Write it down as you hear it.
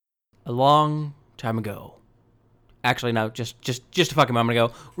a long time ago. Actually, no, just a fucking moment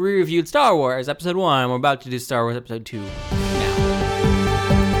ago, we reviewed Star Wars Episode 1. We're about to do Star Wars Episode 2 now.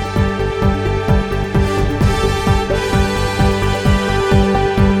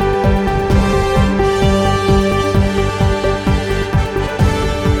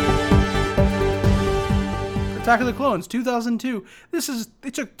 Attack of the Clones, 2002.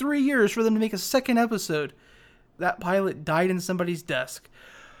 It took 3 years for them to make a second episode. That pilot died in somebody's desk.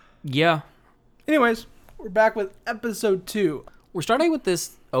 Yeah. Anyways, we're back with episode 2. We're starting with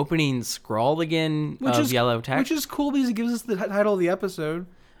this opening scroll again of yellow text. Which is cool because it gives us the title of the episode.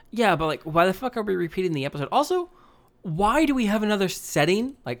 Yeah, but like, why the fuck are we repeating the episode? Also, why do we have another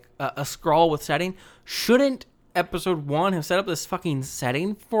setting? Like, a scroll with setting? Shouldn't episode 1 have set up this fucking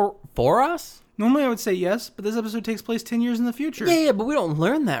setting for us? Normally I would say yes, but this episode takes place 10 years in the future. Yeah, but we don't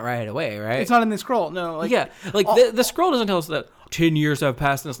learn that right away, right? It's not in the scroll, no. The scroll doesn't tell us that 10 years have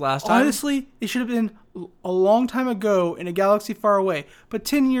passed since last time. Honestly, it should have been a long time ago in a galaxy far away, but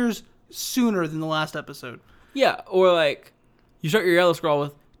 10 years sooner than the last episode. Yeah, or like, you start your yellow scroll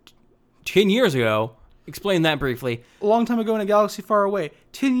with 10 years ago. Explain that briefly. A long time ago in a galaxy far away.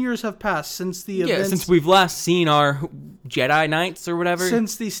 10 years have passed since the events... Yeah, since we've last seen our Jedi Knights or whatever.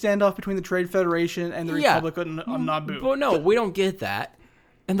 Since the standoff between the Trade Federation and the Republic on Naboo. But no, we don't get that.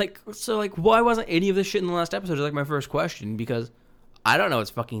 And why wasn't any of this shit in the last episode? Is like my first question, because I don't know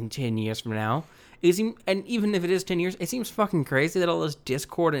it's fucking 10 years from now. And even if it is 10 years, it seems fucking crazy that all this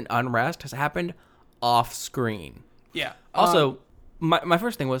discord and unrest has happened off screen. Yeah. Also, my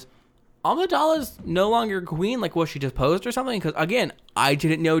first thing was, Amidala's no longer queen. Like, was she deposed or something? Because, again, I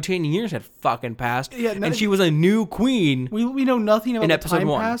didn't know 10 years had fucking passed. Yeah, and she was a new queen. We know nothing about the time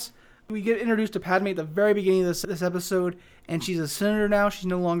 1. pass. We get introduced to Padme at the very beginning of this episode, and she's a senator now. She's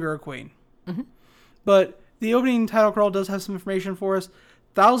no longer a queen. Mm-hmm. But the opening title crawl does have some information for us.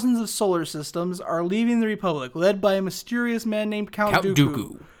 Thousands of solar systems are leaving the Republic, led by a mysterious man named Count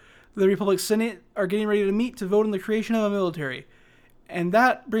Dooku. The Republic Senate are getting ready to meet to vote on the creation of a military. And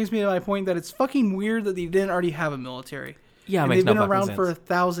that brings me to my point that it's fucking weird that they didn't already have a military. Yeah, and they've been around for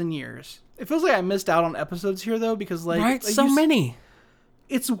 1,000 years. It feels like I missed out on episodes here, though, because many.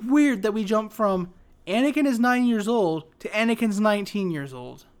 It's weird that we jump from Anakin is 9 years old to Anakin's 19 years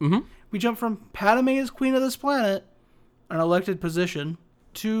old. Mm-hmm. We jump from Padme is queen of this planet, an elected position,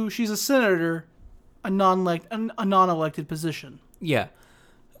 to she's a senator, a non-elected position. Yeah.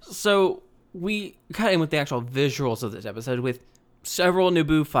 So we cut in with the actual visuals of this episode with several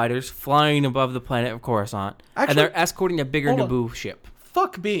Naboo fighters flying above the planet of Coruscant. Actually, and they're escorting a bigger Naboo ship.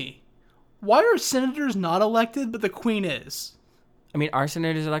 Fuck me. Why are senators not elected, but the queen is? I mean, are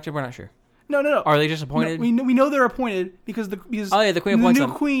senators elected? We're not sure. No. Are they just appointed? No, we know they're appointed because the queen appoints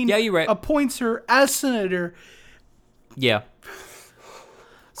them. Queen you're right. appoints her as senator. Yeah.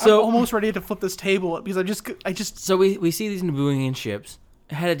 So I'm almost ready to flip this table because I just. So we see these Nabooian ships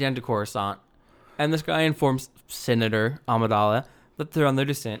headed down to Coruscant, and this guy informs Senator Amidala that they're on their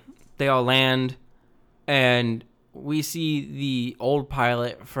descent. They all land, and we see the old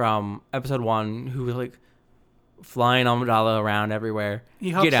pilot from episode 1 who was like flying Amidala around everywhere. He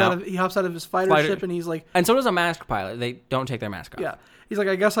hops out of his fighter ship, and he's like... And so does a masked pilot. They don't take their mask off. Yeah. He's like,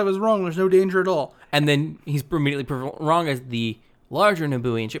 I guess I was wrong. There's no danger at all. And then he's immediately proven wrong as the larger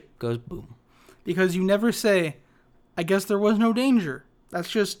Nabooian ship goes boom. Because you never say, I guess there was no danger. That's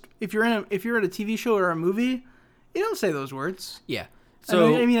just, if you're in a TV show or a movie, you don't say those words. Yeah.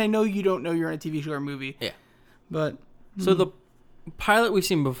 So I know you don't know you're in a TV show or a movie. Yeah. But... So the pilot we've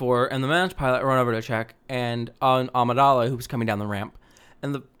seen before and the masked pilot run over to check, and on Amidala, who was coming down the ramp,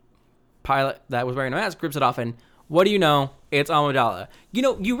 and the pilot that was wearing a mask grips it off, and what do you know? It's Amidala. You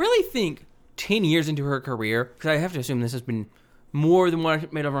know, you really think 10 years into her career, because I have to assume this has been more than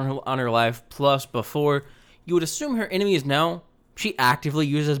what made on her life, plus before, you would assume her enemies know she actively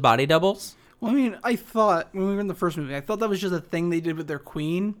uses body doubles? Well, I mean, I thought, when we were in the first movie, I thought that was just a thing they did with their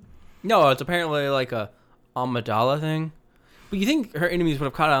queen. No, it's apparently like a Amidala thing. But you think her enemies would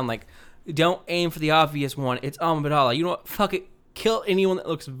have caught on, like, don't aim for the obvious one. It's Amidala. You know what? Fuck it. Kill anyone that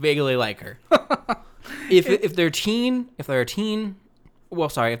looks vaguely like her. if they're a teen, if they're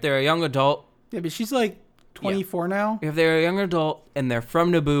a young adult. Yeah, but she's like 24 now. If they're a young adult and they're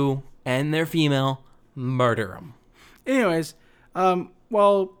from Naboo and they're female, murder them. Anyways,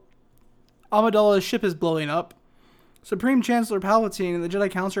 while Amidala's ship is blowing up, Supreme Chancellor Palpatine and the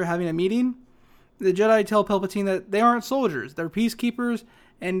Jedi Council are having a meeting. The Jedi tell Palpatine that they aren't soldiers, they're peacekeepers,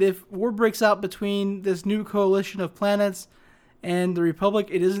 and if war breaks out between this new coalition of planets and the Republic,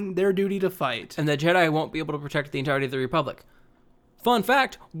 it isn't their duty to fight. And the Jedi won't be able to protect the entirety of the Republic. Fun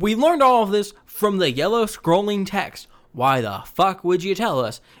fact, we learned all of this from the yellow scrolling text. Why the fuck would you tell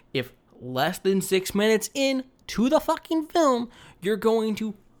us if less than 6 minutes into the fucking film, you're going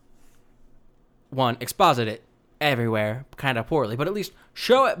to, one, exposit it everywhere kind of poorly, but at least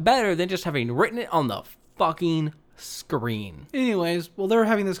show it better than just having written it on the fucking screen. Anyways, while they're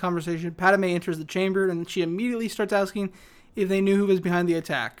having this conversation, Padme enters the chamber and she immediately starts asking if they knew who was behind the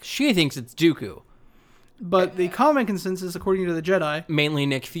attack. She thinks it's Dooku. But the common consensus, according to the Jedi, Mainly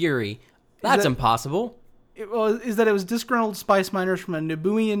Nick Fury. That's impossible. is that it was disgruntled spice miners from a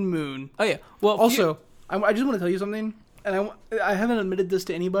Nabooian moon. Oh, yeah. Well, Also, I just want to tell you something, and I haven't admitted this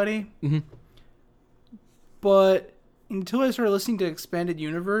to anybody, but until I started listening to Expanded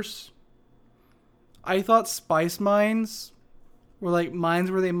Universe, I thought spice mines were like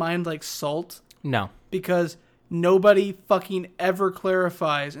mines where they mined like salt, no. because nobody fucking ever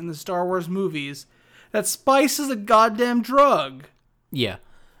clarifies in the Star Wars movies that spice is a goddamn drug. Yeah.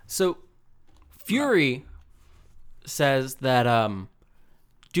 So, Fury says that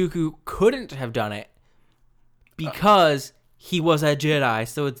Dooku couldn't have done it because he was a Jedi,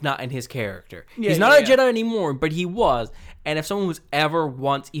 so it's not in his character. He's not a Jedi anymore, but he was. And if someone was ever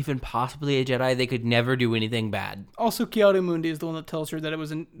once even possibly a Jedi, they could never do anything bad. Also, Kiara Mundi is the one that tells her that it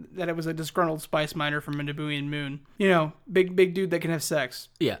was a disgruntled spice miner from a Nabooian moon. You know, big dude that can have sex.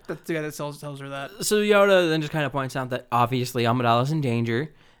 Yeah. That's the guy that tells her that. So Yoda then just kind of points out that obviously Amidala's in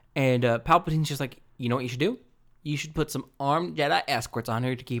danger, and Palpatine's just like, you know what you should do? You should put some armed Jedi escorts on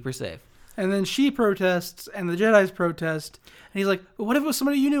her to keep her safe. And then she protests, and the Jedi's protest, and he's like, what if it was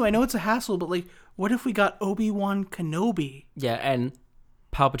somebody you knew? I know it's a hassle, but like, what if we got Obi-Wan Kenobi? Yeah, and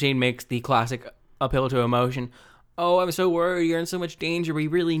Palpatine makes the classic appeal to emotion. Oh, I'm so worried. You're in so much danger. We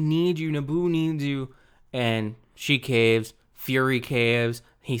really need you. Naboo needs you. And she caves. Fury caves.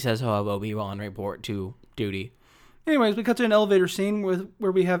 He says he'll have Obi-Wan report to duty. Anyways, we cut to an elevator scene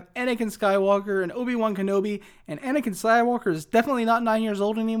where we have Anakin Skywalker and Obi-Wan Kenobi. And Anakin Skywalker is definitely not 9 years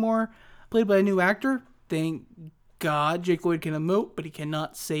old anymore. Played by a new actor. Thank God. Jake Lloyd can emote, but he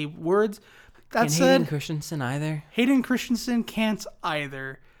cannot say words. That And said, Hayden Christensen either. Hayden Christensen can't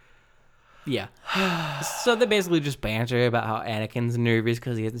either. Yeah. So they basically just banter about how Anakin's nervous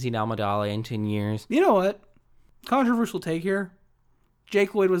because he hasn't seen Amidala in 10 years. You know what? Controversial take here.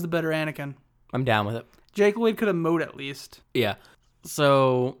 Jake Lloyd was the better Anakin. I'm down with it. Jake Lloyd could emote at least. Yeah.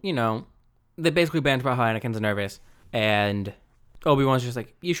 So, you know, they basically banter about how Anakin's nervous. And Obi-Wan's just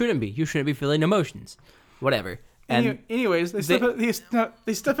like, you shouldn't be. You shouldn't be feeling emotions. Whatever. And anyways, they step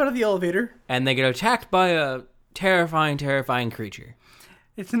out of the elevator. And they get attacked by a terrifying, terrifying creature.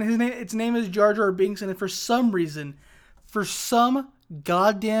 Its name is Jar Jar Binks, and for some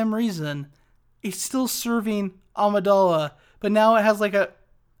goddamn reason, it's still serving Amidala, but now it has like a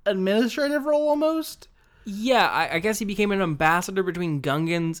administrative role almost. Yeah, I guess he became an ambassador between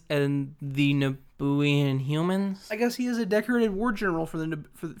Gungans and the Nabooian humans. I guess he is a decorated war general for the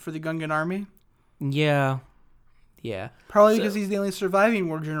Gungan army. Yeah. Yeah. Probably because he's the only surviving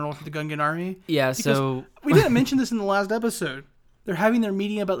war general for the Gungan army. Yeah, Because so... we didn't mention this in the last episode. They're having their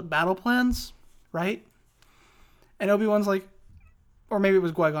meeting about the battle plans, right? And Obi-Wan's like, or maybe it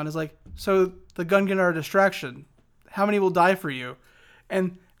was Qui-Gon, is like, so the Gungan are a distraction. How many will die for you?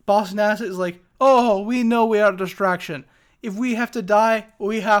 And Boss Nassau is like, oh, we know we are a distraction. If we have to die,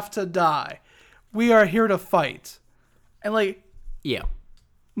 we have to die. We are here to fight. And like... Yeah.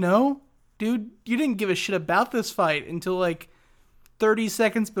 No? Dude, you didn't give a shit about this fight until like 30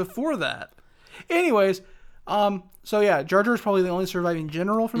 seconds before that. Anyways, so yeah, Jar Jar's probably the only surviving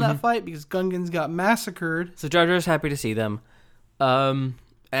general from that fight because Gungans got massacred. So Jar Jar's happy to see them.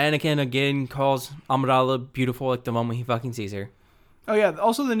 Anakin again calls Amidala beautiful like the moment he fucking sees her. Oh yeah,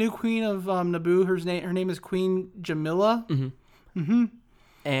 also the new queen of Naboo, her name is Queen Jamila.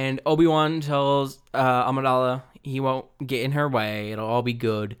 And Obi-Wan tells Amidala he won't get in her way. It'll all be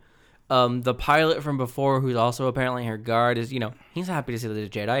good. The pilot from before, who's also apparently her guard, is, he's happy to see the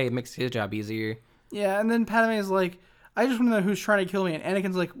Jedi. It makes his job easier. Yeah, and then Padme is like, I just want to know who's trying to kill me. And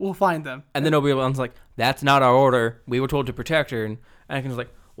Anakin's like, we'll find them. And then Obi-Wan's like, that's not our order. We were told to protect her. And Anakin's like,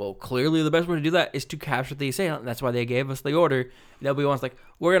 well, clearly the best way to do that is to capture the assailant. That's why they gave us the order. And Obi-Wan's like,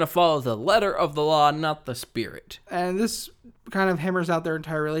 we're going to follow the letter of the law, not the spirit. And this kind of hammers out their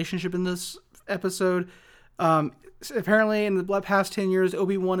entire relationship in this episode. Apparently, in the past 10 years,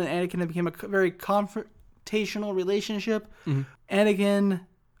 Obi-Wan and Anakin have become a very confrontational relationship. Anakin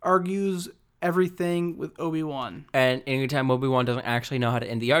argues everything with Obi-Wan. And anytime Obi-Wan doesn't actually know how to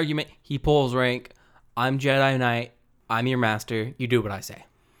end the argument, he pulls rank. I'm Jedi Knight. I'm your master. You do what I say.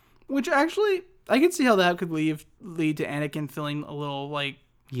 Which actually, I can see how that could lead to Anakin feeling a little like...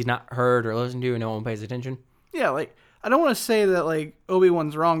 He's not heard or listened to and no one pays attention. Yeah, like, I don't want to say that, like,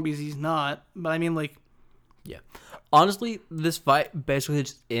 Obi-Wan's wrong because he's not. But I mean, like... Yeah. Honestly, this fight basically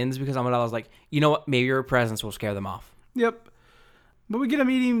just ends because Amidala's like, you know what? Maybe your presence will scare them off. Yep. But we get a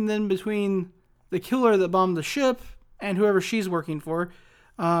meeting then between the killer that bombed the ship and whoever she's working for.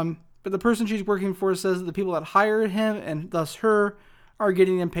 But the person she's working for says that the people that hired him, and thus her, are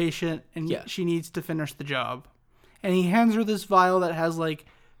getting impatient, and she needs to finish the job. And he hands her this vial that has, like,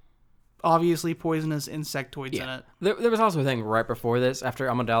 obviously poisonous insectoids in it. There was also a thing right before this, after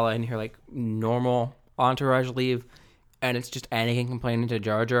Amidala and her, like, normal entourage leave, and it's just Anakin complaining to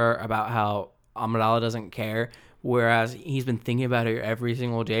Jar Jar about how Amidala doesn't care, whereas he's been thinking about her every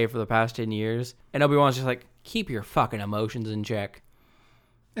single day for the past 10 years. And Obi-Wan's just like, keep your fucking emotions in check.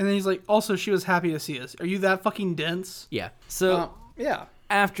 And then he's like, also, she was happy to see us. Are you that fucking dense? Yeah. So,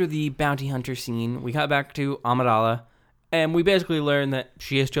 after the bounty hunter scene, we cut back to Amidala, and we basically learn that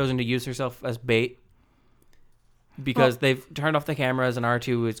she has chosen to use herself as bait because they've turned off the cameras and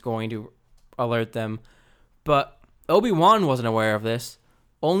R2 is going to alert them. But Obi-Wan wasn't aware of this.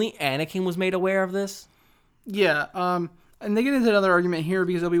 Only Anakin was made aware of this. Yeah, and they get into another argument here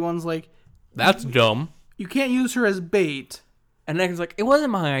because Obi-Wan's like, that's dumb. You can't use her as bait. And Anakin's like, it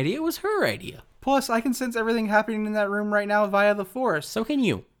wasn't my idea, it was her idea. Plus, I can sense everything happening in that room right now via the Force. So can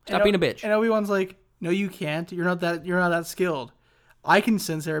you. Stop being a bitch. And Obi-Wan's like, no, you can't. You're not that skilled. I can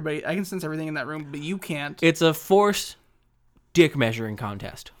sense everybody. I can sense everything in that room, but you can't. It's a Force dick measuring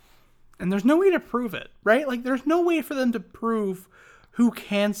contest. And there's no way to prove it, right? Like, there's no way for them to prove who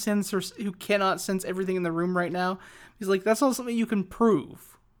can sense or who cannot sense everything in the room right now. He's like, that's not something you can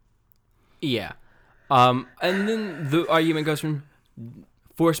prove. Yeah. And then the argument goes from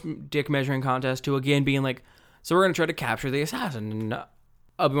Force dick measuring contest to again being like, so we're going to try to capture the assassin. And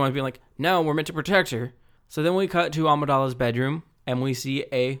Obi-Wan's being like, no, we're meant to protect her. So then we cut to Amidala's bedroom and we see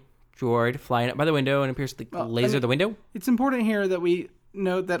a droid flying up by the window and appears to laser the window. It's important here that we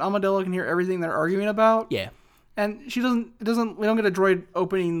note that Amidala can hear everything they're arguing about. Yeah. And we don't get a droid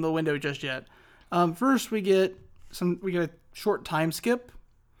opening the window just yet. First we get a short time skip.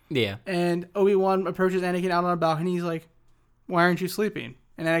 Yeah. And Obi-Wan approaches Anakin out on a balcony. He's like, why aren't you sleeping?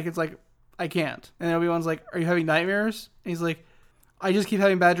 And Anakin's like, I can't. And Obi-Wan's like, are you having nightmares? And he's like, I just keep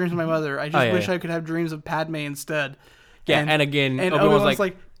having bad dreams with my mother. I just wish I could have dreams of Padme instead. Yeah, and again, and Obi-Wan's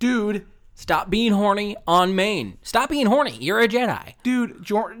like, dude, stop being horny on main. Stop being horny. You're a Jedi. Dude,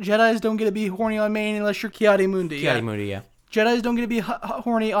 Jedis don't get to be horny on main unless you're Ki-Adi-Mundi. Ki-Adi-Mundi, yeah. Jedis don't get to be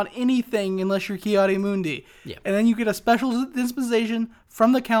horny on anything unless you're Ki-Adi-Mundi. Yeah. And then you get a special dispensation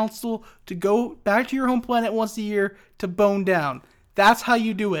from the council to go back to your home planet once a year to bone down. That's how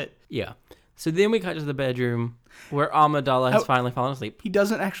you do it. Yeah. So then we cut to the bedroom where Amidala has finally fallen asleep. He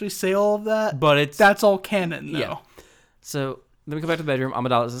doesn't actually say all of that. But that's all canon, though. Yeah. So then we come back to the bedroom.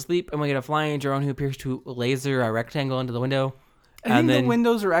 Amidala is asleep, and we get a flying drone who appears to laser a rectangle into the window. I think the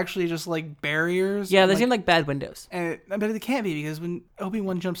windows are actually just like barriers. Yeah, they seem like bad windows. But they can't be because when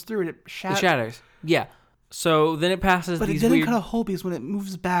Obi-Wan jumps through it shatters. It shatters. Yeah. So then it passes but these weird... But it didn't cut a hole because when it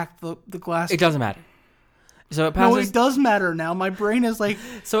moves back, the glass... It doesn't matter. So it passes... No, it does matter now. My brain is like...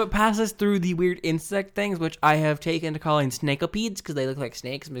 So it passes through the weird insect things, which I have taken to calling snakeopedes because they look like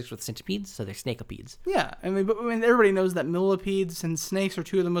snakes mixed with centipedes, so they're snakeopedes. Yeah, I mean, everybody knows that millipedes and snakes are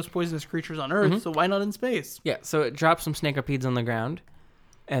two of the most poisonous creatures on Earth, so why not in space? Yeah, so it drops some snakeopedes on the ground,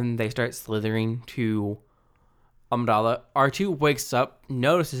 and they start slithering to Amidala. R2 wakes up,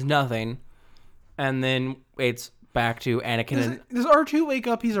 notices nothing, and then it's back to Anakin. Does R2 wake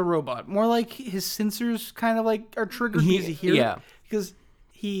up? He's a robot. More like his sensors kind of like are triggered because he hears. Yeah. Because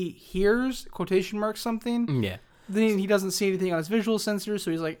he hears, quotation marks, something. Yeah. Then he doesn't see anything on his visual sensors,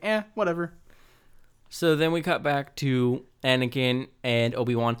 so he's like, whatever. So then we cut back to Anakin and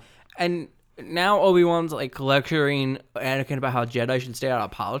Obi-Wan. And now Obi-Wan's like lecturing Anakin about how Jedi should stay out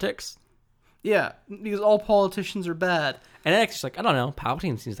of politics. Yeah, because all politicians are bad. And Anakin's like, I don't know,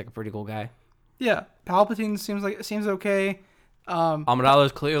 Palpatine seems like a pretty cool guy. Yeah, Palpatine seems okay. Amidala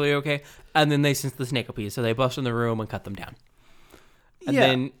is clearly okay. And then they sense the snakeopedes, so they bust in the room and cut them down. And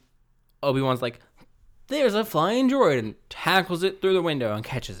then Obi-Wan's like, there's a flying droid, and tackles it through the window and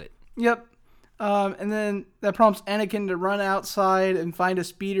catches it. Yep. And then that prompts Anakin to run outside and find a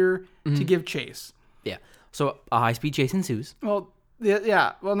speeder to give chase. Yeah. So a high-speed chase ensues. Well,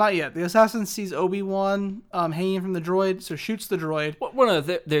 not yet. The assassin sees Obi-Wan hanging from the droid, so shoots the droid. Well,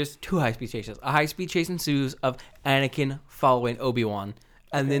 there's two high-speed chases. A high-speed chase ensues of Anakin following Obi-Wan.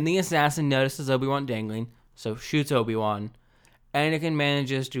 And then the assassin notices Obi-Wan dangling, so shoots Obi-Wan. Anakin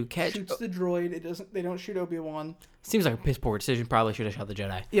manages to catch... Shoots the droid. They don't shoot Obi-Wan. Seems like a piss-poor decision. Probably should have shot the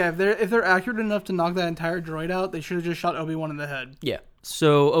Jedi. Yeah, if they're accurate enough to knock that entire droid out, they should have just shot Obi-Wan in the head. Yeah.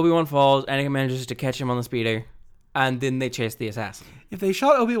 So Obi-Wan falls. Anakin manages to catch him on the speeder. And then they chase the assassin. If they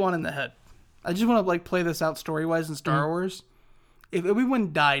shot Obi-Wan in the head, I just want to like play this out story-wise in Star Wars. If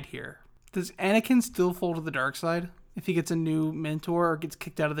Obi-Wan died here, does Anakin still fall to the dark side if he gets a new mentor or gets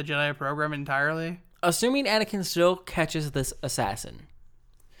kicked out of the Jedi program entirely? Assuming Anakin still catches this assassin,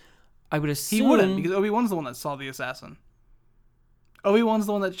 I would assume He wouldn't, because Obi-Wan's the one that saw the assassin. Obi-Wan's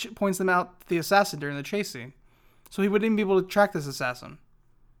the one that points them out the assassin during the chase scene. So he wouldn't even be able to track this assassin.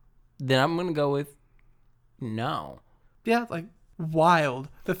 Then I'm gonna go with no. Yeah, like, wild.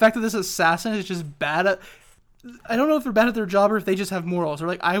 The fact that this assassin is just bad at... I don't know if they're bad at their job or if they just have morals. They're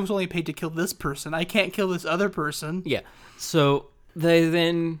like, I was only paid to kill this person. I can't kill this other person. Yeah. So they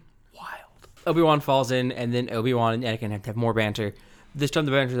then... Wild. Obi-Wan falls in, and then Obi-Wan and Anakin have to have more banter. This time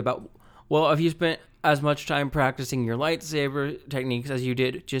the banter is about, well, have you spent as much time practicing your lightsaber techniques as you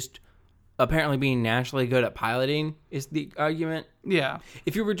did just apparently being naturally good at piloting, is the argument. Yeah.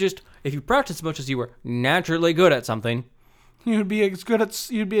 If you practiced as much as you were naturally good at something, You'd be as good at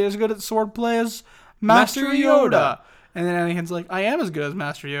swordplay as Master Yoda. And then Anakin's like, I am as good as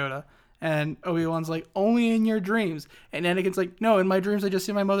Master Yoda. And Obi-Wan's like, only in your dreams. And Anakin's like, no, in my dreams I just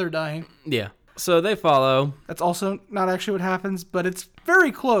see my mother dying. yeah. So they follow. That's also not actually what happens, but it's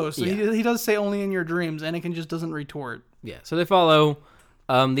very close. Yeah. He does say only in your dreams. Anakin just doesn't retort. Yeah. So they follow.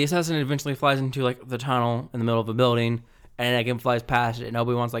 The assassin eventually flies into like the tunnel in the middle of a building, and Anakin flies past it, and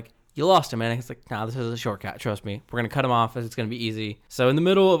Obi-Wan's like, you lost him. And Anakin's like, nah, this is a shortcut. Trust me. We're going to cut him off as it's going to be easy. So in the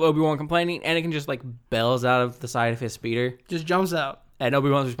middle of Obi-Wan complaining, Anakin just like bells out of the side of his speeder. Just jumps out. And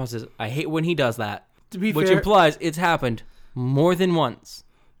Obi-Wan's response is, I hate when he does that. To be Which fair, implies it's happened more than once.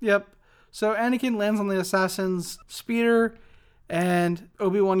 Yep. So Anakin lands on the assassin's speeder, and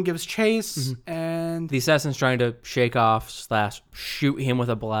Obi-Wan gives chase, and The assassin's trying to shake off / shoot him with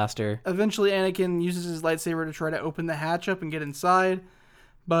a blaster. eventually Anakin uses his lightsaber to try to open the hatch up and get inside,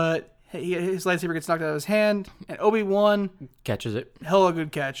 but his lightsaber gets knocked out of his hand, and Obi-Wan, Catches it. hella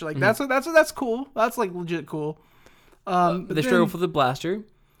good catch. Like that's cool. That's like legit cool. But They then- struggle for the blaster,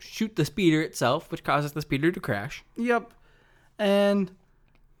 shoot the speeder itself, which causes the speeder to crash. Yep. And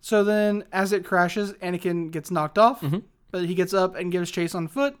so then, as it crashes, Anakin gets knocked off, but he gets up and gives chase on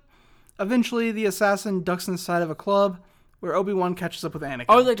foot. Eventually, the assassin ducks inside of a club where Obi-Wan catches up with Anakin.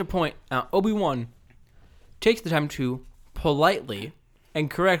 I would like to point out, Obi-Wan takes the time to politely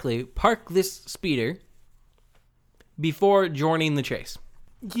and correctly park this speeder before joining the chase.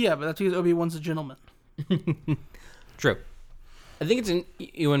 Yeah, but that's because Obi-Wan's a gentleman. True. I think it's in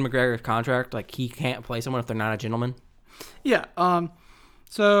Ewan McGregor's contract, like he can't play someone if they're not a gentleman. Yeah.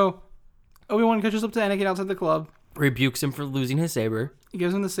 So Obi-Wan catches up to Anakin outside the club. Rebukes him for losing his saber. He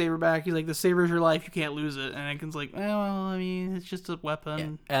gives him the saber back. He's like, "The saber's your life. You can't lose it." And Anakin's like, "Well, I mean, it's just a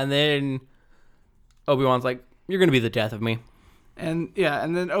weapon." And then Obi-Wan's like, you're going to be the death of me. And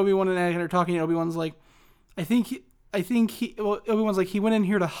then Obi-Wan and Anakin are talking. And Obi-Wan's like, Obi-Wan's like, he went in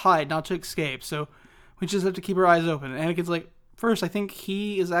here to hide, not to escape. So we just have to keep our eyes open. And Anakin's like, first, I think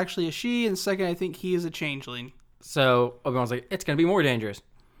he is actually a she, and second, I think he is a changeling. So Obi-Wan's like, it's going to be more dangerous.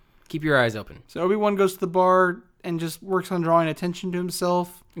 Keep your eyes open. So Obi-Wan goes to the bar and just works on drawing attention to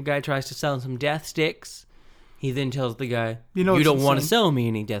himself. The guy tries to sell him some death sticks. He then tells the guy, You know you what's don't want to insane? sell me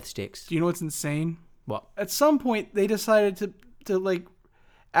any death sticks. Do you know what's insane? What? At some point, they decided to like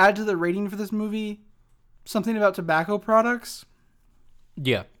add to the rating for this movie something about tobacco products.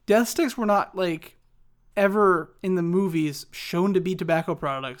 Yeah. Death sticks were not like ever in the movies shown to be tobacco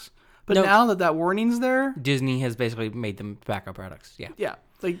products, but No. now that warning's there, Disney has basically made them tobacco products. Yeah. yeah,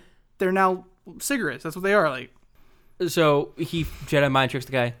 like they're now cigarettes. That's what they are. Like, So he Jedi mind tricks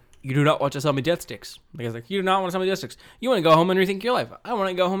the guy. You do not want to sell me death sticks. The guy's like, you do not want to sell me death sticks. You want to go home and rethink your life. I want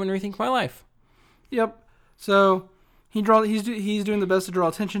to go home and rethink my life. yep. So he's doing the best to draw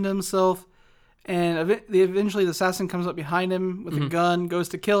attention to himself, and eventually the assassin comes up behind him with a gun, goes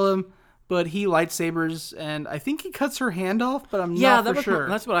to kill him, but he lightsabers, and I think he cuts her hand off, but I'm not for sure.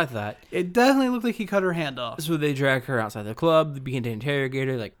 That's what I thought. It definitely looked like he cut her hand off. So they drag her outside the club. They begin to interrogate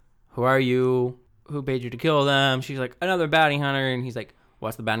her. Like, who are you? Who paid you to kill them? She's like, another bounty hunter. And he's like,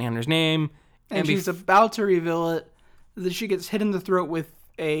 what's the bounty hunter's name? And she's about to reveal it. That she gets hit in the throat with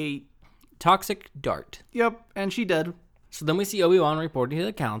a... toxic dart. Yep, and she dead. So then we see Obi-Wan reporting to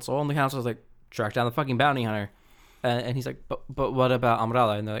the council. And the council's like, track down the fucking bounty hunter. And he's like, but what about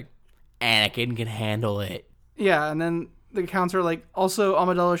Amidala? And they're like, Anakin can handle it. Yeah, and then the council are like, also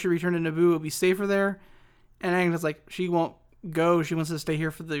Amidala should return to Naboo. It'll be safer there. And Anakin's like, she won't go. She wants to stay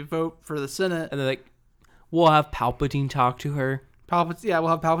here for the vote for the Senate. And they're like, we'll have Palpatine talk to her. We'll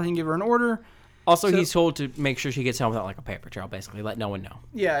have Palpatine give her an order. Also, he's told to make sure she gets home without like a paper trail, basically. Let no one know.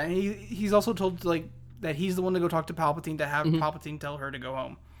 Yeah, and he's also told that he's the one to go talk to Palpatine to have Palpatine tell her to go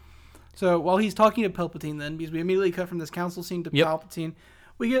home. So while he's talking to Palpatine then, because we immediately cut from this council scene to Palpatine,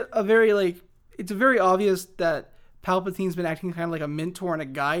 we get a very it's very obvious that Palpatine's been acting kind of like a mentor and a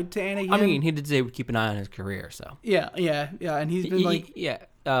guide to Anakin. I mean, he did say he would keep an eye on his career, so. Yeah, and he's been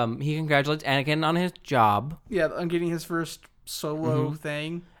he congratulates Anakin on his job. Yeah, on getting his first solo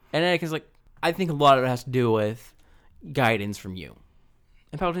thing. And Anakin's like, I think a lot of it has to do with guidance from you.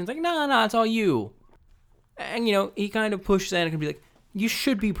 And Palpatine's like, no, it's all you. And, he kind of pushes Anakin to be like, you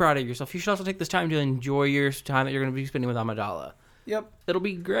should be proud of yourself. You should also take this time to enjoy your time that you're going to be spending with Amidala. Yep. It'll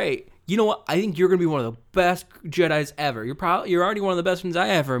be great. You know what? I think you're going to be one of the best Jedis ever. You're already one of the best ones I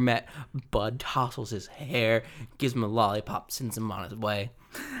ever met. Bud tousles his hair, gives him a lollipop, sends him on his way.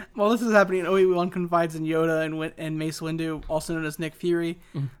 While this is happening, Obi-Wan confides in Yoda and Mace Windu, also known as Nick Fury,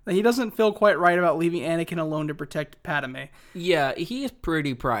 that he doesn't feel quite right about leaving Anakin alone to protect Padme. Yeah, he is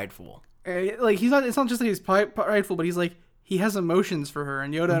pretty prideful. It's not just that he's prideful, but he's like, he has emotions for her.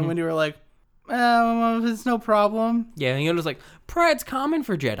 And Yoda and Windu are like, it's no problem. Yeah, and Yoda's like, pride's common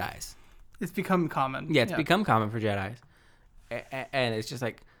for Jedis. It's become common. Yeah, it's become common for Jedis. And it's just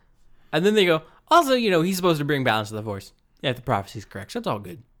like, and then they go, also, he's supposed to bring balance to the Force. Yeah, if the prophecy's correct, so it's all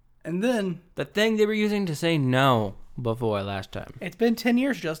good. And then... the thing they were using to say no before last time. It's been 10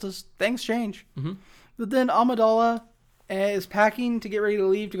 years, Justice. Things change. Mm-hmm. But then Amidala is packing to get ready to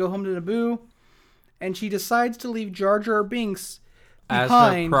leave to go home to Naboo. And she decides to leave Jar Jar Binks behind.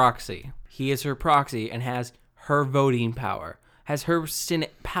 As her proxy. He is her proxy and has her voting power. Has her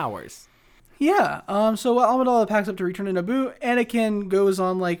Senate powers. Yeah. So while Amidala packs up to return to Naboo, Anakin goes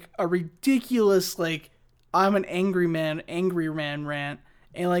on like a ridiculous I'm an angry man rant,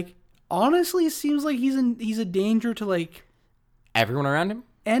 and honestly, it seems like he's a danger to everyone around him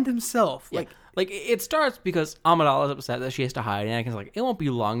and himself. Yeah. It starts because Amidala is upset that she has to hide, and Anakin's like, it won't be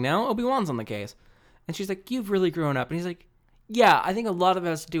long now. Obi-Wan's on the case, and she's like, you've really grown up, and he's like, yeah, I think a lot of it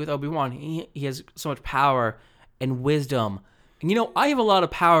has to do with Obi-Wan. He has so much power and wisdom, and I have a lot of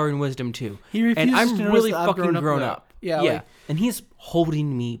power and wisdom too. He refuses and I'm to really that fucking grown up. Yeah. And he's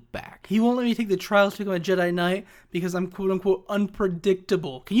holding me back. He won't let me take the trials to become a Jedi Knight because I'm quote unquote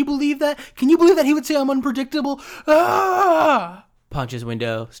unpredictable. Can you believe that? Can you believe that he would say I'm unpredictable? Ah! Punches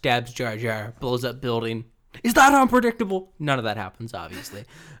window, stabs Jar Jar, blows up building. Is that unpredictable? None of that happens, obviously.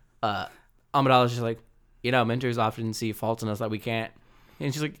 Amidala's just like, mentors often see faults in us that we can't.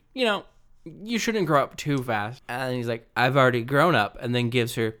 And she's like, you shouldn't grow up too fast. And he's like, I've already grown up. And then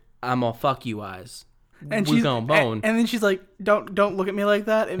gives her, I'm gonna fuck you eyes. And we're going bone. And then she's like, don't look at me like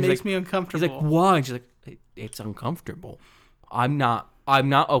that. It makes me uncomfortable. He's like, why? And she's like, it's uncomfortable. I'm not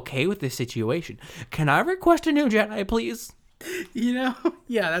okay with this situation. Can I request a new Jedi, please? Yeah,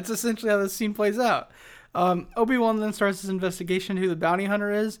 that's essentially how this scene plays out. Obi-Wan then starts his investigation who the bounty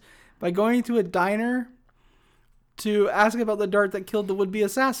hunter is by going to a diner to ask about the dart that killed the would-be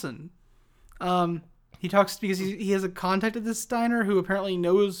assassin. He talks because he has a contact at this diner who apparently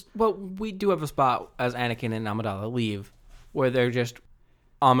knows... Well, we do have a spot as Anakin and Amidala leave where they're just...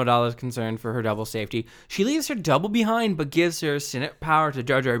 Amidala's concerned for her double safety. She leaves her double behind but gives her Senate power to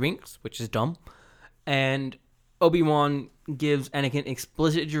Jar Jar Binks, which is dumb. And Obi-Wan gives Anakin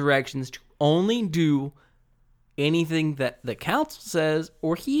explicit directions to only do anything that the council says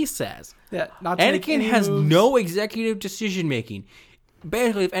or he says. Yeah, not to make Anakin any has moves. no executive decision making.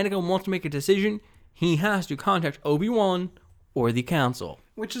 Basically, if Anakin wants to make a decision, he has to contact Obi-Wan or the council.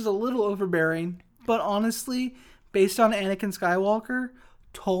 Which is a little overbearing, but honestly, based on Anakin Skywalker,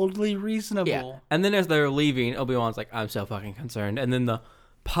 totally reasonable. Yeah. And then as they're leaving, Obi-Wan's like, I'm so fucking concerned. And then the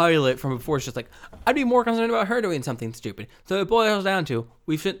pilot from before is just like, I'd be more concerned about her doing something stupid. So it boils down to,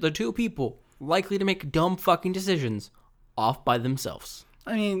 we've sent the two people likely to make dumb fucking decisions off by themselves.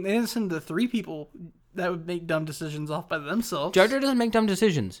 I mean, they didn't send the 3 people that would make dumb decisions off by themselves. Jar Jar doesn't make dumb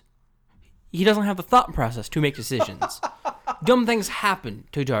decisions. He doesn't have the thought process to make decisions. Dumb things happen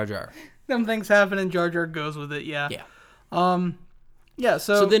to Jar Jar. Dumb things happen and Jar Jar goes with it, yeah. Yeah. Yeah,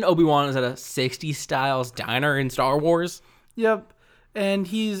 So then Obi-Wan is at a 60s styles diner in Star Wars. Yep. And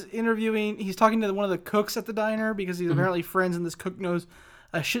he's talking to one of the cooks at the diner because he's apparently friends and this cook knows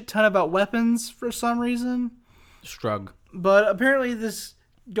a shit ton about weapons for some reason. Shrug. But apparently this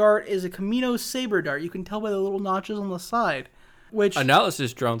dart is a Kamino saber dart. You can tell by the little notches on the side. Which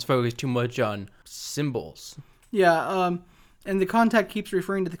analysis drones focus too much on symbols. Yeah, and the contact keeps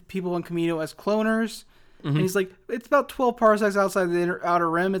referring to the people on Kamino as cloners. And he's like, it's about 12 parsecs outside the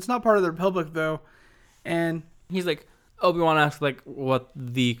outer rim. It's not part of the Republic, though. And he's like, Obi-Wan asks, what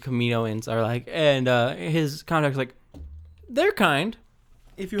the Kaminoans are like. And his contact's like, they're kind.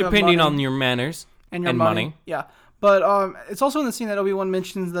 If you depending have on your manners and your money. Yeah. But it's also in the scene that Obi-Wan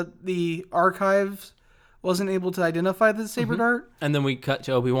mentions that the archives wasn't able to identify the saber dart. And then we cut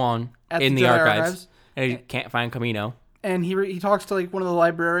to Obi-Wan in the archives. And he can't find Kamino. and he talks to like one of the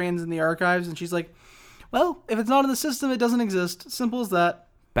librarians in the archives, and she's like, "Well, if it's not in the system, it doesn't exist. Simple as that."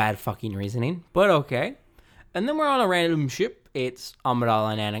 Bad fucking reasoning, but okay. And then we're on a random ship. It's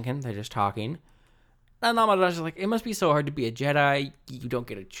Amidala and Anakin. They're just talking. And Amidala's like, it must be so hard to be a Jedi. You don't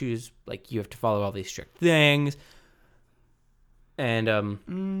get to choose. Like, you have to follow all these strict things. And,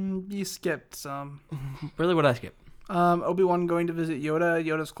 You skipped some. really, what did I skip? Obi-Wan going to visit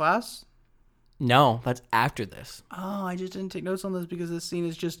Yoda's class. No, that's after this. Oh, I just didn't take notes on this because this scene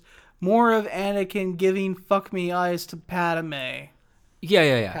is just more of Anakin giving fuck me eyes to Padme.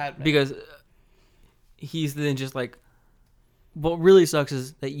 Yeah. Padme. Because he's then just like, what really sucks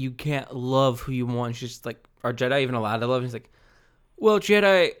is that you can't love who you want. She's just like, are Jedi even allowed to love? And he's like, well,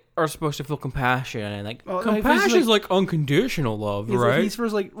 Jedi are supposed to feel compassion. And like, compassion is like unconditional love, right? He's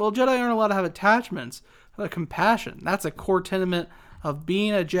first like, well, Jedi aren't allowed to have attachments. But compassion, that's a core tenet of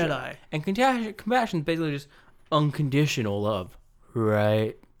being a Jedi. And compassion is basically just unconditional love,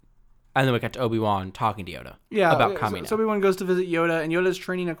 right? And then we got to Obi-Wan talking to Yoda about Kamino. So Obi-Wan goes to visit Yoda, and Yoda's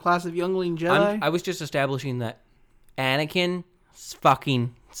training a class of youngling Jedi. I was just establishing that Anakin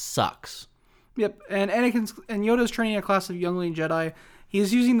fucking sucks. Yep, and Yoda's training a class of youngling Jedi.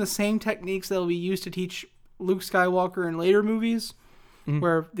 He's using the same techniques that will be used to teach Luke Skywalker in later movies,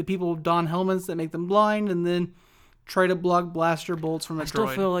 where the people don helmets that make them blind, and then try to block blaster bolts from a droid. I still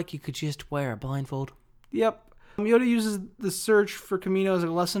feel like you could just wear a blindfold. Yep. Yoda uses the search for Kamino as a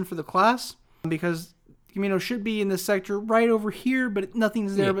lesson for the class, because Kamino should be in this sector right over here, but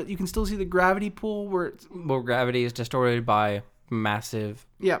nothing's there, but you can still see the gravity pull where gravity is distorted by massive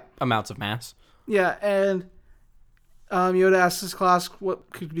amounts of mass. Yeah, and Yoda asks his class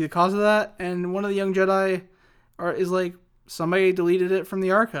what could be the cause of that, and one of the young Jedi is like, somebody deleted it from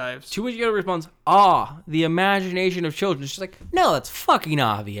the archives. To which Yoda responds, the imagination of children. It's just like, no, that's fucking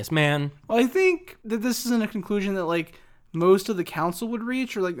obvious, man. Well, I think that this isn't a conclusion that like most of the council would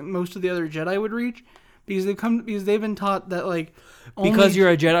reach, or like most of the other Jedi would reach, because they've been taught that like because you're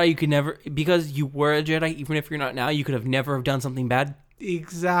a Jedi, you could never, because you were a Jedi, even if you're not now, you could have never have done something bad.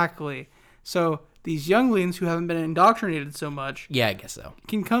 Exactly. So these younglings who haven't been indoctrinated so much, yeah, I guess so,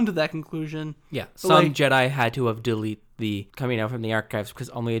 can come to that conclusion. Yeah, some Jedi had to have deleted the Kamino from the archives because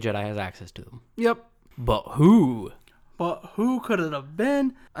only a Jedi has access to them. Yep. But who could it have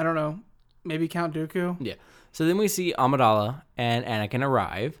been? I don't know. Maybe Count Dooku? Yeah. So then we see Amidala and Anakin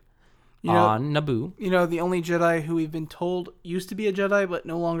arrive on Naboo. You know, the only Jedi who we've been told used to be a Jedi, but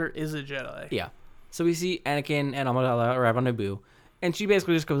no longer is a Jedi. Yeah. So we see Anakin and Amidala arrive on Naboo, and she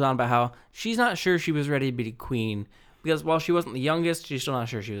basically just goes on about how she's not sure she was ready to be queen, because while she wasn't the youngest, she's still not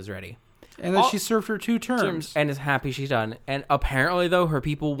sure she was ready. And then she served her 2 terms. And is happy she's done. And apparently, though, her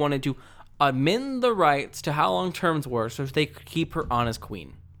people wanted to amend the rights to how long terms were so they could keep her on as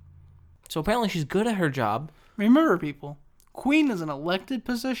queen. So apparently she's good at her job. Remember, people, queen is an elected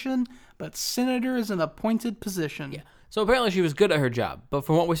position, but senator is an appointed position. Yeah. So apparently she was good at her job. But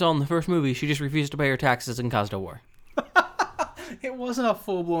from what we saw in the first movie, she just refused to pay her taxes and caused a war. It wasn't a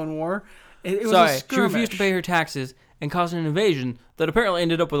full-blown war. It was a skirmish. She refused to pay her taxes and caused an invasion that apparently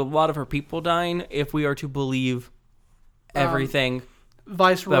ended up with a lot of her people dying, if we are to believe everything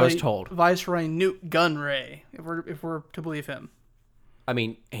that was told. Viceroy Newt Gunray, if we're to believe him. I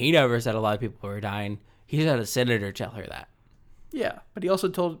mean, he never said a lot of people were dying. He just had a senator tell her that. Yeah, but he also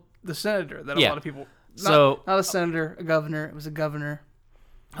told the senator that a lot of people... Not a senator, a governor. It was a governor.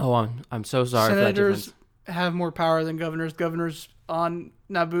 Oh, I'm so sorry for that difference. Senators have more power than governors. Governors on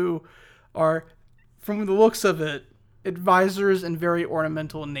Naboo are, from the looks of it, advisors and very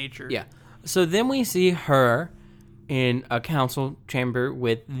ornamental in nature. Yeah. So then we see her in a council chamber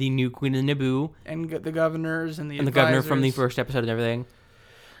with the new queen of Naboo. And the governors and the advisors. Governor from the first episode and everything.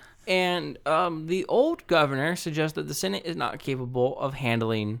 And the old governor suggests that the Senate is not capable of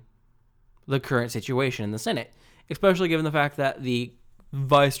handling the current situation in the Senate, especially given the fact that the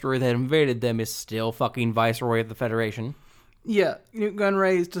viceroy that invaded them is still fucking viceroy of the Federation. Yeah, Newt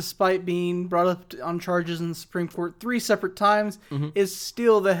Gunray, despite being brought up on charges in the Supreme Court 3 separate times, is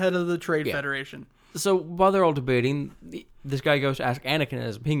still the head of the Trade Federation. So while they're all debating, this guy goes to ask Anakin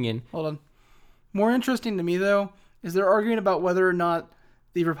his opinion. Hold on. More interesting to me, though, is they're arguing about whether or not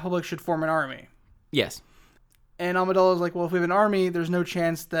the Republic should form an army. Yes. And Amidala is like, well, if we have an army, there's no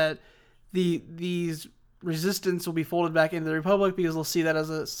chance that these resistance will be folded back into the Republic, because they'll see that as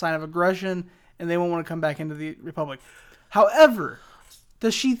a sign of aggression, and they won't want to come back into the Republic. However,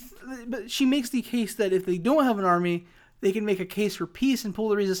 she makes the case that if they don't have an army, they can make a case for peace and pull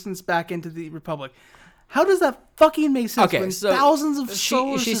the resistance back into the Republic. How does that fucking make sense? Okay, so thousands of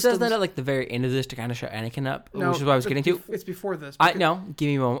solar she systems... says that at like the very end of this to kind of show Anakin up, No, which is what I was getting to. It's before this. I know. Give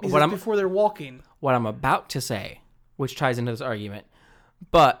me a moment. Before they're walking. What I'm about to say, which ties into this argument.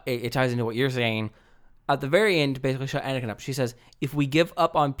 But it ties into what you're saying. At the very end, basically shut Anakin up. She says, if we give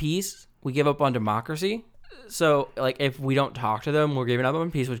up on peace, we give up on democracy. So, like, if we don't talk to them, we're giving up on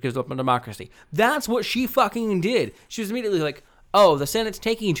peace, which gives up on democracy. That's what she fucking did. She was immediately like, oh, the Senate's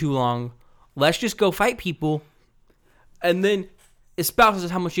taking too long. Let's just go fight people. And then espouses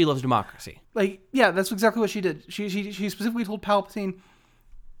how much she loves democracy. Like, yeah, that's exactly what she did. She specifically told Palpatine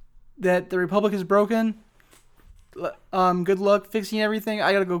that the Republic is broken. Good luck fixing everything.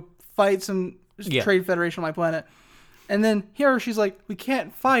 I gotta go fight some trade federation on my planet. And then here she's like, we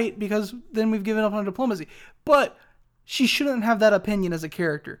can't fight because then we've given up on diplomacy. But she shouldn't have that opinion as a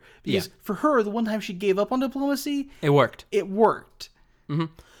character. Because for her, the one time she gave up on diplomacy... It worked. Mm-hmm.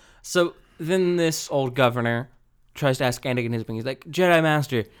 So then this old governor tries to ask Anakin his opinion. He's like, Jedi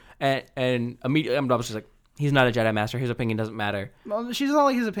Master. And immediately Amidala's just like, he's not a Jedi Master. His opinion doesn't matter. Well, she's not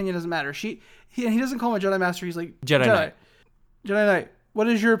like his opinion doesn't matter. He doesn't call him a Jedi Master. He's like, Jedi Knight. Jedi Knight, what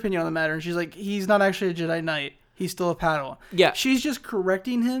is your opinion on the matter? And she's like, he's not actually a Jedi Knight. He's still a Padawan. Yeah. She's just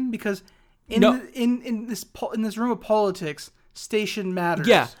correcting him because in this room of politics, station matters.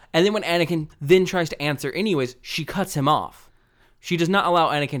 Yeah. And then when Anakin then tries to answer anyways, she cuts him off. She does not allow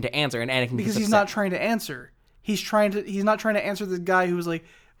Anakin to answer, and Anakin because gets he's upset. not trying to answer. He's not trying to answer the guy who was like,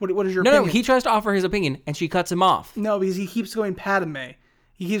 what is your opinion? No, he tries to offer his opinion, and she cuts him off. No, because he keeps going Padme.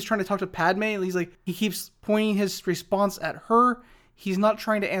 He keeps trying to talk to Padme, and he keeps pointing his response at her. He's not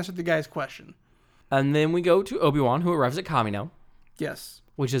trying to answer the guy's question. And then we go to Obi-Wan, who arrives at Kamino. Yes.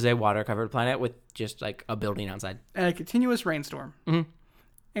 Which is a water-covered planet with just, like, a building outside. And a continuous rainstorm. Mm-hmm.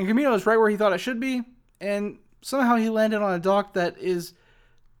 And Kamino is right where he thought it should be, and somehow he landed on a dock that is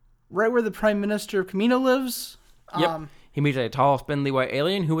right where the Prime Minister of Kamino lives. Yep. He meets a tall, spindly white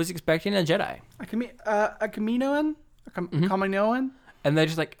alien who was expecting a Jedi. A Kaminoan? Kaminoan? And they're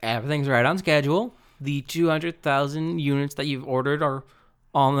just like, everything's right on schedule. The 200,000 units that you've ordered are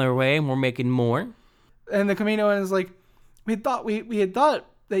on their way, and we're making more. And the Kaminoan is like, we had thought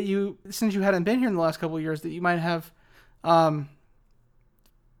that you, since you hadn't been here in the last couple of years, that you might have,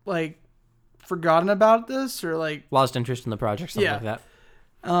 like, forgotten about this or like lost interest in the project, something like that.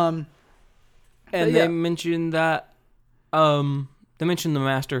 And they mentioned that, they mentioned the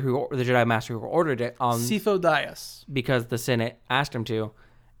Jedi Master who ordered it on Sifo Dyas because the Senate asked him to,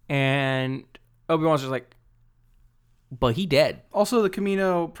 and Obi-Wan's just like, but he dead. Also, the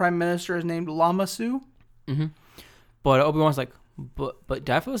Kamino Prime Minister is named Lama Su. Mm-hmm. But Obi-Wan's like, but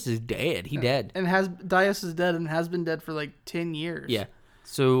Dyas is dead. He dead. And Dyas is dead and has been dead for like 10 years. Yeah.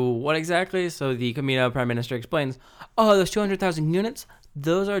 So what exactly? So the Kamino Prime Minister explains, oh, those 200,000 units,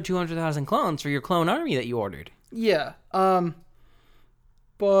 those are 200,000 clones for your clone army that you ordered. Yeah.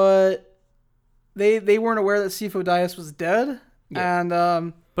 But they weren't aware that Sifo Dyas was dead. Yeah.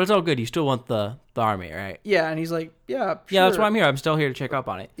 And but it's all good. You still want the army, right? Yeah, and he's like, yeah, sure. Yeah, that's why I'm here. I'm still here to check up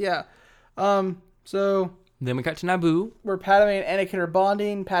on it. Yeah. So then we got to Naboo, where Padme and Anakin are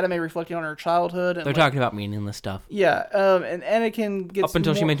bonding. Padme reflecting on her childhood. And they're talking about meaningless stuff. Yeah. And Anakin gets up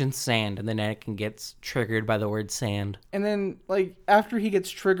until she mentions sand, and then Anakin gets triggered by the word sand. And then, like, after he gets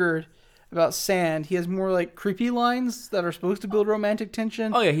triggered about sand, he has more like creepy lines that are supposed to build romantic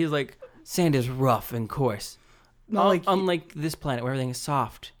tension. Oh yeah, he's like, sand is rough and coarse. Unlike this planet where everything is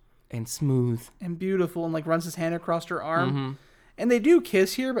soft and smooth and beautiful, and like runs his hand across her arm. Mm-hmm. And they do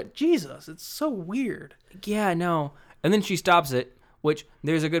kiss here, but Jesus, it's so weird. Yeah, no. And then she stops it, which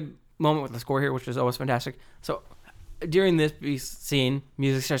there's a good moment with the score here, which is always fantastic. So during this scene,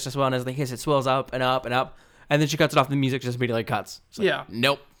 music starts to swell, and as they kiss, it swells up and up and up, and then she cuts it off. The music just immediately cuts. Like, yeah.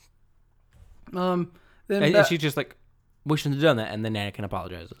 Nope. Then and she's just like, we shouldn't have done that, and then Anakin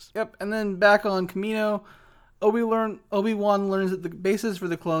apologizes. Yep. And then back on Kamino, Obi-Wan learns that the basis for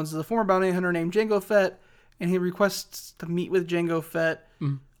the clones is a former bounty hunter named Jango Fett, and he requests to meet with Jango Fett.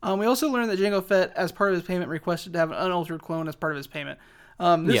 Mm. We also learned that Jango Fett, as part of his payment, requested to have an unaltered clone as part of his payment.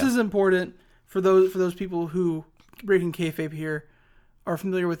 This is important for those people who, breaking kayfabe here, are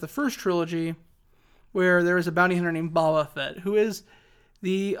familiar with the first trilogy, where there is a bounty hunter named Boba Fett, who is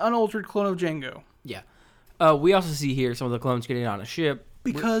the unaltered clone of Jango. Yeah. We also see here some of the clones getting on a ship.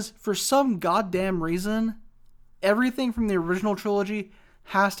 Because for some goddamn reason, everything from the original trilogy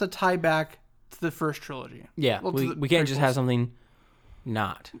has to tie back to the first trilogy. Yeah, well, we can't just have something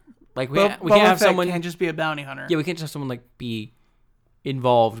not. Like, we can't have someone... can't just be a bounty hunter. Yeah, we can't just have someone, like, be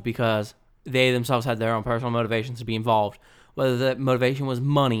involved because they themselves had their own personal motivations to be involved. Whether that motivation was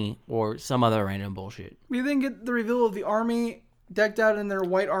money or some other random bullshit. We then get the reveal of the army decked out in their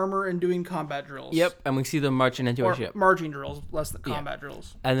white armor and doing combat drills. Yep, and we see them marching into a ship. Marching drills, less than combat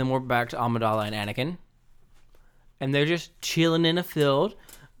drills. And then we're back to Amidala and Anakin. And they're just chilling in a field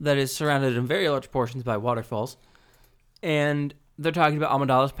that is surrounded in very large portions by waterfalls. And they're talking about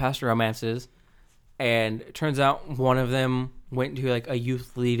Amidala's past romances. And it turns out one of them went to like a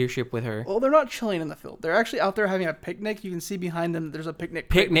youth leadership with her. Well, they're not chilling in the field. They're actually out there having a picnic. You can see behind them there's a picnic.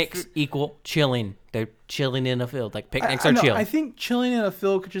 Picnics equal chilling. They're chilling in a field. Like picnics I are know, chill. I think chilling in a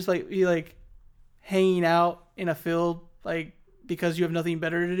field could just like be like hanging out in a field, like because you have nothing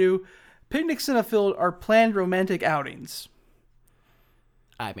better to do. Picnics in a field are planned romantic outings.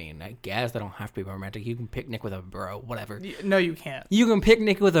 I mean, I guess they don't have to be romantic. You can picnic with a bro, whatever. No, you can't. You can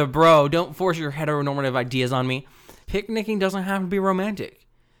picnic with a bro. Don't force your heteronormative ideas on me. Picnicking doesn't have to be romantic.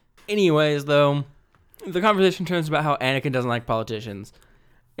 Anyways, though, the conversation turns about how Anakin doesn't like politicians.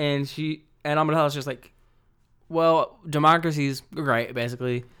 And Amidala's just like, well, democracy's great,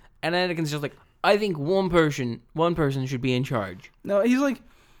 basically. And Anakin's just like, I think one person should be in charge. No, he's like,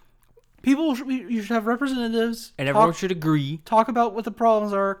 you should have representatives. And everyone should agree. Talk about what the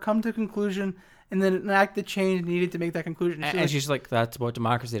problems are, come to a conclusion, and then enact the change needed to make that conclusion. She's like, that's what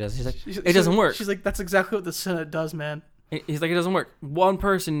democracy does. He's like, it doesn't work. She's like, that's exactly what the Senate does, man. He's like, it doesn't work. One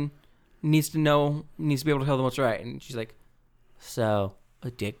person needs to be able to tell them what's right. And she's like, so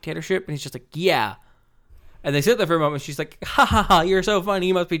a dictatorship? And he's just like, yeah. And they sit there for a moment. She's like, ha ha ha, you're so funny.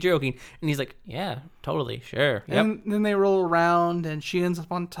 You must be joking. And he's like, yeah, totally, sure. Yep. And then they roll around, and she ends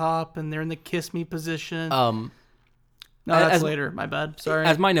up on top, and they're in the kiss me position. No, that's later. My bad. Sorry.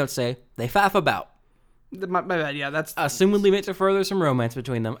 As my notes say, they faff about. My bad. Yeah, that's assumedly meant to further some romance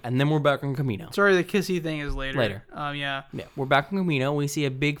between them, and then we're back on Kamino. Sorry, the kissy thing is later. Yeah, we're back on Kamino. We see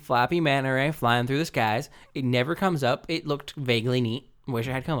a big flappy manta ray flying through the skies. It never comes up. It looked vaguely neat. Wish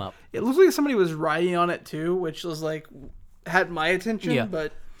it had come up. It looks like somebody was riding on it too, which was like had my attention. Yeah.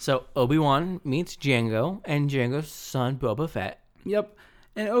 But so Obi-Wan meets Jango and Jango's son Boba Fett. Yep.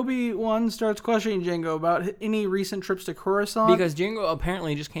 And Obi-Wan starts questioning Jango about any recent trips to Coruscant. Because Jango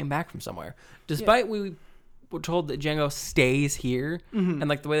apparently just came back from somewhere. Despite we were told that Jango stays here. Mm-hmm. And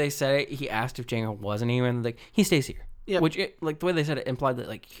like the way they said it, he asked if Jango wasn't here. And like, he stays here. Yep. Which, like the way they said it implied that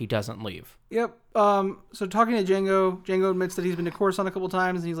like he doesn't leave. Yep. So talking to Jango admits that he's been to Coruscant a couple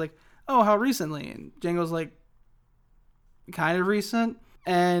times. And he's like, oh, how recently? And Jango's like, kind of recent.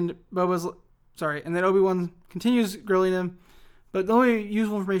 And and then Obi-Wan continues grilling him. But the only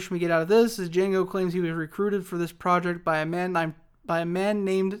useful information we get out of this is Jango claims he was recruited for this project by a man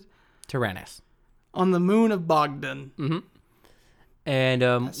named Tyrannus on the moon of Bogdan. Mm-hmm. And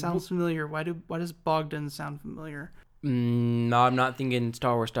that sounds familiar. Why does Bogdan sound familiar? No, I'm not thinking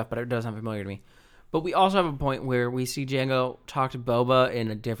Star Wars stuff, but it does sound familiar to me. But we also have a point where we see Jango talk to Boba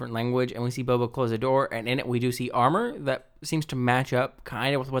in a different language, and we see Boba close a door, and in it we do see armor that seems to match up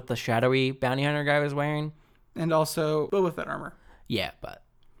kind of with what the shadowy bounty hunter guy was wearing. And also Boba Fett armor. Yeah, but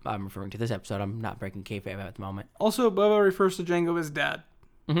I'm referring to this episode. I'm not breaking kayfabe at the moment. Also, Boba refers to Jango as dad.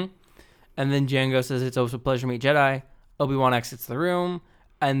 Mm-hmm. And then Jango says it's always a pleasure to meet Jedi. Obi-Wan exits the room,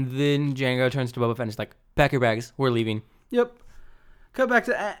 and then Jango turns to Boba Fett and is like, pack your bags, we're leaving. Yep. Cut back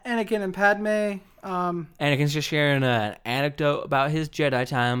to Anakin and Padme. Anakin's just sharing an anecdote about his Jedi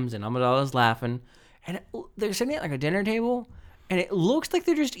times, and Amidala's laughing. And they're sitting at like a dinner table, and it looks like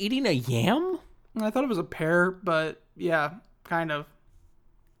they're just eating a yam. I thought it was a pear, but yeah, kind of.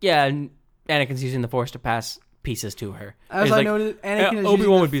 Yeah, and Anakin's using the Force to pass pieces to her. As I noted, Anakin is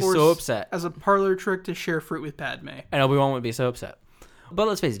Obi-Wan would using be the so Force upset as a parlor trick to share fruit with Padme. And Obi-Wan would be so upset. But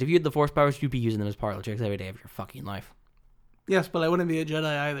let's face it, if you had the Force powers, you'd be using them as parlor tricks every day of your fucking life. Yes, but I wouldn't be a Jedi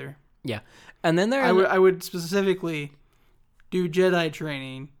either. Yeah. And then I would specifically do Jedi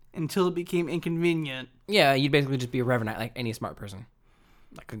training until it became inconvenient. Yeah, you'd basically just be a Revenant like any smart person.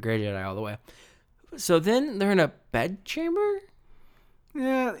 Like a Grey Jedi all the way. So then they're in a bed chamber?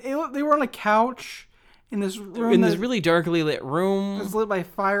 Yeah, they were on a couch in this room. In this really darkly lit room. It's lit by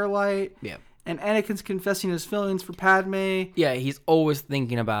firelight. Yeah. And Anakin's confessing his feelings for Padme. Yeah, he's always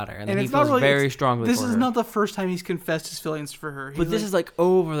thinking about her. And then he feels very strongly for her. This is not the first time he's confessed his feelings for her. But this is like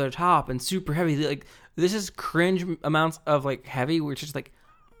over the top and super heavy. Like, this is cringe amounts of like heavy, where it's just like...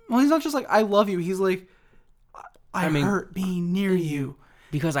 Well, he's not just like, I love you. He's like, I hurt being near you.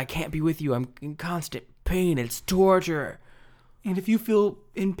 Because I can't be with you. I'm in constant pain. It's torture. And if you feel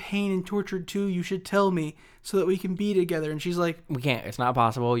in pain and tortured too, you should tell me so that we can be together. And she's like, we can't. It's not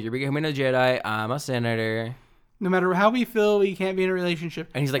possible. You're becoming a Jedi. I'm a senator. No matter how we feel, we can't be in a relationship.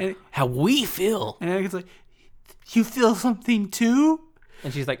 And he's like, how we feel. And Anakin's like, you feel something too?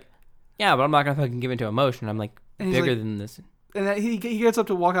 And she's like, yeah, but I'm not going to fucking give into emotion. I'm like bigger than this. And he gets up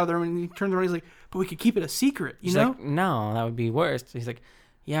to walk out of the room, and he turns around and he's like, but we could keep it a secret, you know? Like, no, that would be worse. He's like,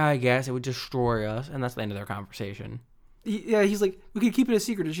 yeah, I guess it would destroy us. And that's the end of their conversation. Yeah, he's like, we could keep it a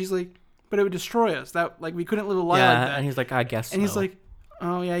secret. And she's like, but it would destroy us. That, like, we couldn't live a lie like that. And he's like, I guess so. And he's like,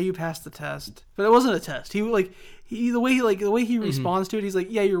 oh yeah, you passed the test. But it wasn't a test. He the way he responds to it, he's like,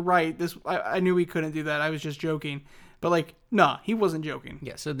 yeah, you're right. I knew we couldn't do that. I was just joking. But like, nah, he wasn't joking.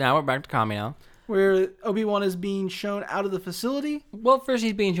 Yeah, so now we're back to Kamino. Where Obi-Wan is being shown out of the facility. Well, first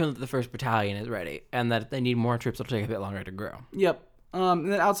he's being shown that the first battalion is ready, and that they need more troops. It'll take a bit longer to grow. Yep.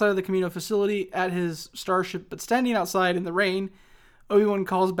 And then outside of the Kamino facility, at his starship, but standing outside in the rain, Obi-Wan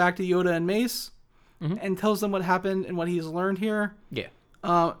calls back to Yoda and Mace, and tells them what happened and what he's learned here. Yeah.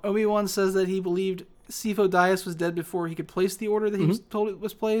 Obi-Wan says that he believed Sifo Dyas was dead before he could place the order that he was told it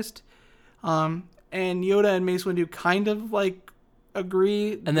was placed. And Yoda and Mace Windu kind of like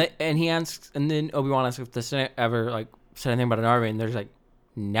agree. And he asks, and then Obi-Wan asks if the Senate ever like said anything about an army, and they're just like,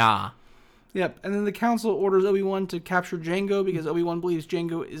 nah. Yep. And then the council orders Obi-Wan to capture Jango because Obi-Wan believes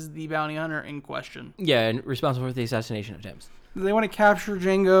Jango is the bounty hunter in question. Yeah, and responsible for the assassination attempts. They want to capture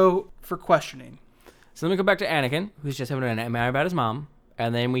Jango for questioning. So then we go back to Anakin, who's just having a nightmare about his mom,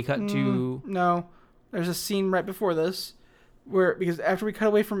 and then we cut to... No. There's a scene right before this because after we cut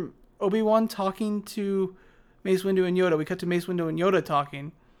away from Obi-Wan talking to Mace Windu and Yoda, we cut to Mace Windu and Yoda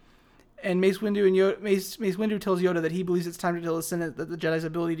talking. And Mace Windu tells Yoda that he believes it's time to tell the Senate that the Jedi's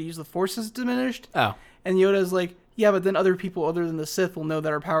ability to use the Force is diminished. Oh. And Yoda's like, yeah, but then other people other than the Sith will know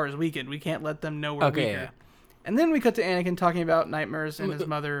that our power is weakened. We can't let them know we're weaker. Yeah. And then we cut to Anakin talking about nightmares and his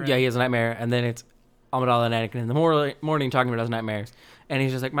mother. Yeah, he has a nightmare, and then it's Amidala and Anakin in the morning talking about his nightmares. And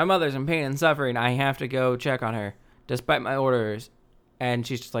he's just like, my mother's in pain and suffering. I have to go check on her, despite my orders. And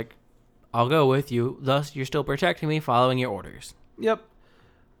she's just like, I'll go with you. Thus, you're still protecting me, following your orders. Yep.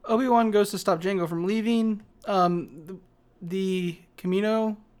 Obi-Wan goes to stop Jango from leaving the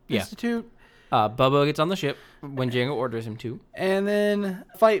Kamino Institute. Bubba gets on the ship when Jango orders him to. And then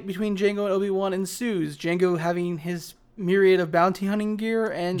a fight between Jango and Obi-Wan ensues. Jango having his myriad of bounty hunting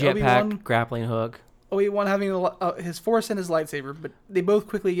gear and Jetpack, grappling hook. Obi-Wan having his Force and his lightsaber. But they both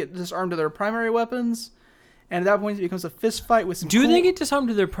quickly get disarmed of their primary weapons. And at that point, it becomes a fist fight with some Do they get disarmed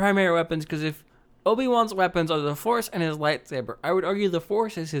of their primary weapons? Because if Obi-Wan's weapons are the Force and his lightsaber, I would argue the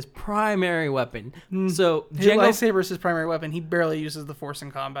Force is his primary weapon. So his lightsaber is his primary weapon. He barely uses the Force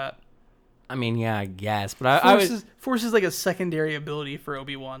in combat. I mean, yeah, I guess. But Force is like a secondary ability for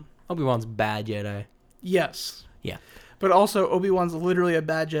Obi-Wan. Obi-Wan's bad Jedi. Yes. Yeah. But also, Obi-Wan's literally a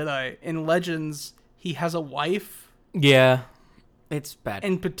bad Jedi. In Legends, he has a wife. Yeah. It's bad.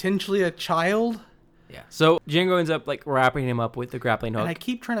 And potentially a child. Yeah. So Jango ends up like wrapping him up with the grappling hook. And I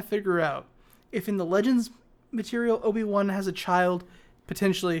keep trying to figure out if in the Legends material Obi-Wan has a child,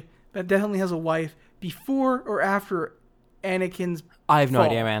 potentially, but definitely has a wife, before or after Anakin's I have no fall.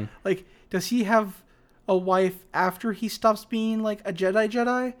 idea, man. Like, does he have a wife after he stops being like a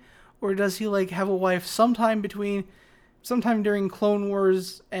Jedi? Or does he like have a wife sometime during Clone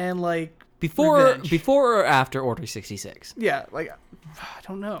Wars and like before Revenge? or after Order 66? Yeah, like I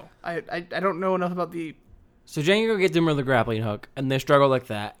don't know. I don't know enough about the... So Jango gets him with the grappling hook, and they struggle like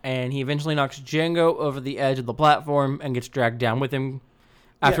that, and he eventually knocks Jango over the edge of the platform and gets dragged down with him.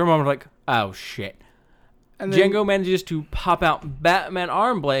 After a moment, like, oh shit. And then Jango manages to pop out Batman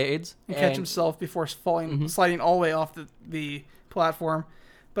arm blades and catch himself before falling, sliding all the way off the platform.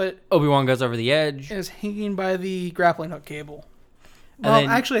 But Obi-Wan goes over the edge. And is hanging by the grappling hook cable. Well,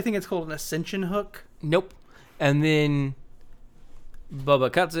 actually, I think it's called an ascension hook. Nope. And then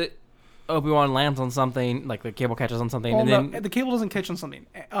Bubba cuts it. Obi-Wan lands on something, like the cable catches on something, well, and then the cable doesn't catch on something.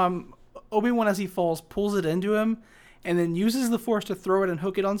 Obi-Wan, as he falls, pulls it into him, and then uses the Force to throw it and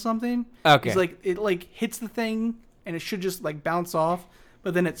hook it on something. Okay. It's like it like hits the thing, and it should just like bounce off,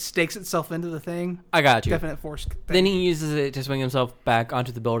 but then it stakes itself into the thing. I got you. Definite Force thing. Then he uses it to swing himself back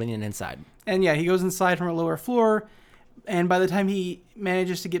onto the building and inside. And yeah, he goes inside from a lower floor. And by the time he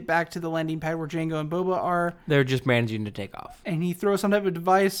manages to get back to the landing pad where Jango and Boba are, they're just managing to take off. And he throws some type of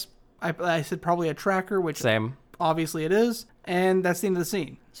device. I said probably a tracker, which Same. Obviously it is. And that's the end of the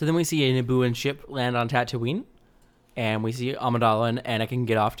scene. So then we see a Nabooan ship land on Tatooine. And we see Amidala and Anakin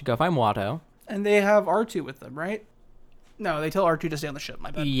get off to go find Watto. And they have R2 with them, right? No, they tell R2 to stay on the ship,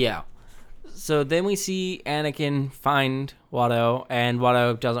 my bad. Yeah. So then we see Anakin find Watto, and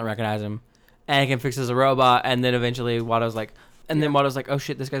Watto doesn't recognize him. Anakin fixes a robot, and then eventually Watto's like... And then Watto's like, oh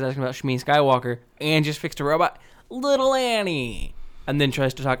shit, this guy's asking about Shmi Skywalker, and just fixed a robot. Little Annie! And then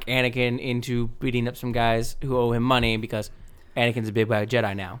tries to talk Anakin into beating up some guys who owe him money because Anakin's a big bad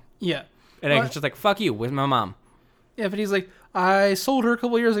Jedi now. Yeah. And Anakin's just like, fuck you, where's my mom? Yeah, but he's like, I sold her a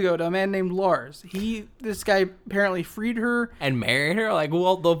couple years ago to a man named Lars. This guy apparently freed her. And married her? Like,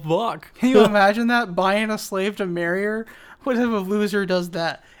 what the fuck? Can you imagine that? Buying a slave to marry her? What type of loser does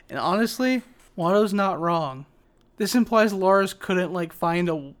that? And honestly, Watto's not wrong. This implies Lars couldn't, like, find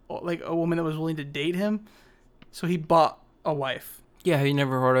a woman that was willing to date him. So he bought a wife. Yeah, have you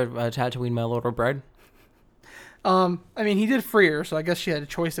never heard of Tatooine Mail Order Bride? I mean, he did free her, so I guess she had a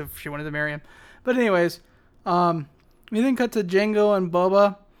choice if she wanted to marry him. But anyways, we then cut to Jango and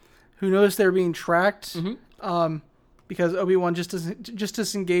Boba, who notice they're being tracked. Because Obi-Wan just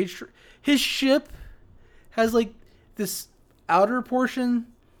disengaged. His ship has like this outer portion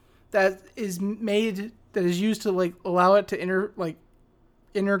that is used to like allow it to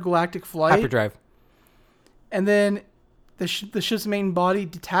intergalactic flight. Hyperdrive. And then the ship's main body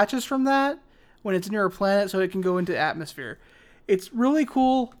detaches from that when it's near a planet, so it can go into atmosphere. It's really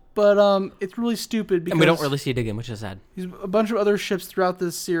cool, but it's really stupid because And we don't really see it again, which is sad. a bunch of other ships throughout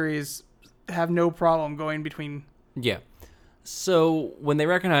this series have no problem going between. Yeah. So when they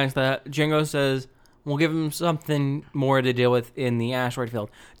recognize that, Jango says, "We'll give him something more to deal with in the asteroid field."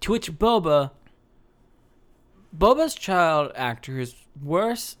 To which Boba's child actor is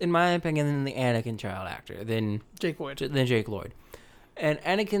worse, in my opinion, than the Anakin child actor, than Jake Lloyd. Jake Lloyd. And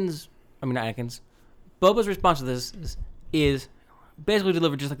Boba's response to this is basically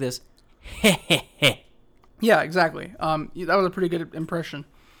delivered just like this. Yeah, exactly. That was a pretty good impression.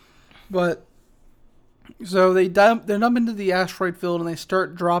 But so they dump into the asteroid field and they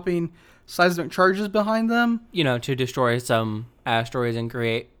start dropping seismic charges behind them. To destroy some asteroids and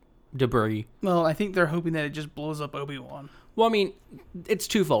create debris. Well, I think they're hoping that it just blows up Obi-Wan. Well, I mean, it's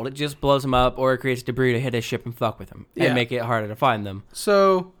twofold. It just blows him up, or it creates debris to hit his ship and fuck with him, and make it harder to find them.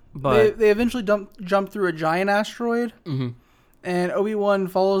 So But they eventually jump through a giant asteroid, and Obi-Wan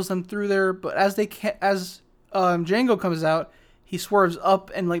follows them through there. But as Jango comes out, he swerves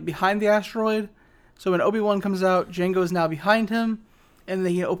up and like behind the asteroid. So when Obi-Wan comes out, Jango is now behind him, and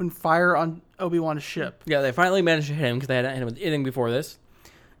they open fire on Obi-Wan's ship. Yeah, they finally managed to hit him because they hadn't hit him with anything before this.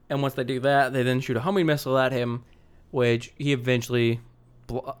 And once they do that, they then shoot a homing missile at him, which he eventually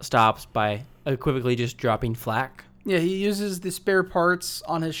stops by equivocally just dropping flak. Yeah, he uses the spare parts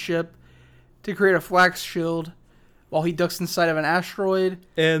on his ship to create a flak shield while he ducks inside of an asteroid.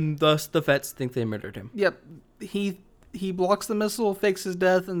 And thus the Fets think they murdered him. Yep. He blocks the missile, fakes his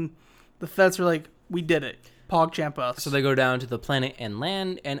death, and the Fets are like, "We did it. PogChamp us." So they go down to the planet and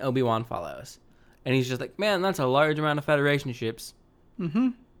land, and Obi-Wan follows. And he's just like, "Man, that's a large amount of Federation ships."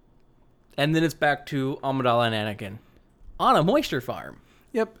 And then it's back to Amidala and Anakin on a moisture farm.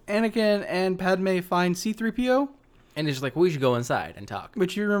 Yep. Anakin and Padme find C-3PO. And it's just like, we should go inside and talk.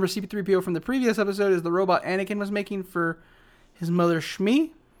 Which you remember C-3PO from the previous episode is the robot Anakin was making for his mother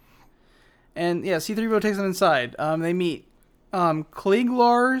Shmi. And yeah, C-3PO takes them inside. They meet Klieg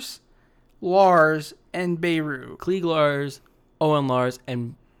Lars, and Beru. Klieg Lars, Owen Lars,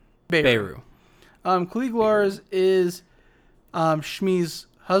 and Beru. Klieg Lars is Shmi's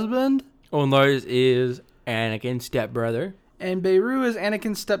husband. Owen Lars is Anakin's stepbrother. And Beru is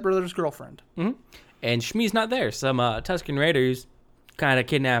Anakin's stepbrother's girlfriend. And Shmi's not there. Some Tusken Raiders kind of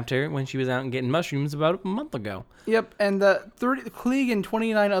kidnapped her when she was out and getting mushrooms about a month ago. Yep, and Klieg and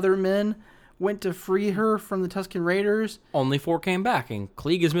 29 other men went to free her from the Tusken Raiders. Only 4 came back, and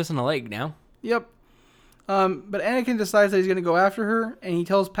Klieg is missing a leg now. Yep. But Anakin decides that he's going to go after her, and he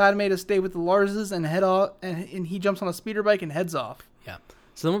tells Padme to stay with the Larses and head off, and he jumps on a speeder bike and heads off. Yeah.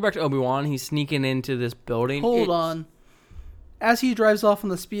 So then we're back to Obi-Wan. He's sneaking into this building. Hold on. As he drives off on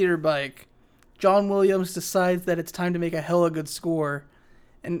the speeder bike, John Williams decides that it's time to make a hella good score,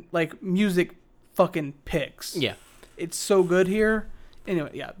 and like music fucking picks. Yeah. It's so good here. Anyway,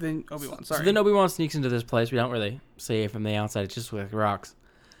 yeah, then Obi-Wan, sorry. So then Obi-Wan sneaks into this place. We don't really see it from the outside. It's just like rocks.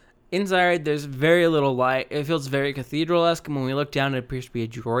 Inside, there's very little light. It feels very cathedral-esque, and when we look down, it appears to be a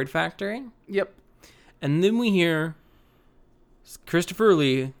droid factory. Yep. And then we hear Christopher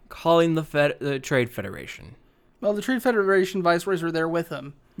Lee calling the Trade Federation. Well, the Trade Federation viceroys were there with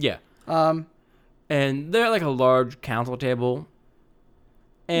him. Yeah. And they're at like a large council table.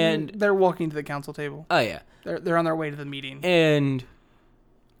 And they're walking to the council table. Oh, yeah. They're on their way to the meeting. And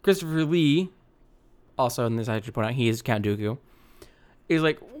Christopher Lee, also in this I should point out, he is Count Dooku, is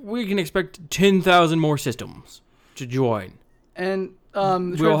like, we can expect 10,000 more systems to join. And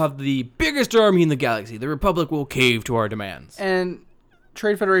we'll have the biggest army in the galaxy. The Republic will cave to our demands. And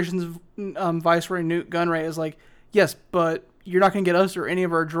Trade Federation's Viceroy Newt Gunray is like, yes, but you're not going to get us or any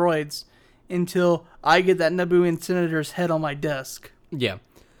of our droids until I get that Nabooian senator's head on my desk. Yeah.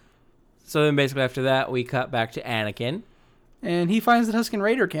 So then basically after that, we cut back to Anakin. And he finds the Tusken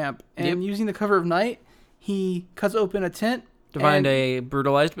Raider camp. And using the cover of night, he cuts open a tent. To find a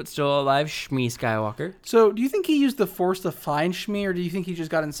brutalized but still alive Shmi Skywalker. So do you think he used the Force to find Shmi, or do you think he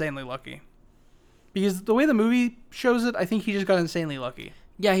just got insanely lucky? Because the way the movie shows it, I think he just got insanely lucky.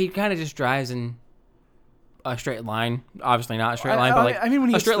 Yeah, he kind of just drives and a straight line. Obviously not a straight line, but like when he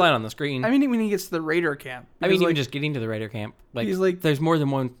a gets straight to line on the screen. I mean, when he gets to the Raider camp. I mean, because, even just getting to the Raider camp. Like, he's like, there's more than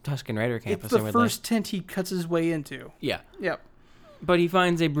one Tusken Raider camp. it's the first tent he cuts his way into. Yeah. Yep. But he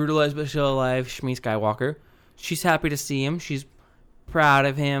finds a brutalized but still alive Shmi Skywalker. She's happy to see him. She's proud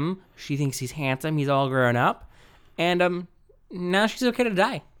of him. She thinks he's handsome. He's all grown up. And now she's okay to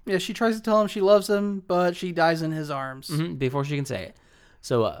die. Yeah, she tries to tell him she loves him, but she dies in his arms. Before she can say it.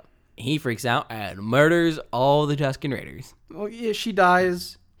 So he freaks out and murders all the Tusken Raiders. Well, yeah, she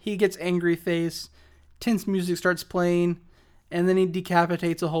dies. He gets angry face. Tense music starts playing. And then he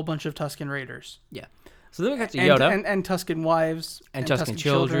decapitates a whole bunch of Tusken Raiders. Yeah. So then we got to Yoda. And Tusken wives. And Tusken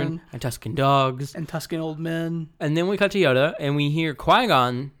children. And Tusken dogs. And Tusken old men. And then we cut to Yoda, and we hear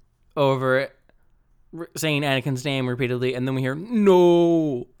Qui-Gon over it saying Anakin's name repeatedly, and then we hear,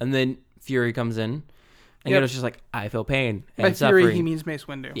 no! And then Fury comes in, and Yoda's just like, I feel pain and By suffering. Fury, he means Mace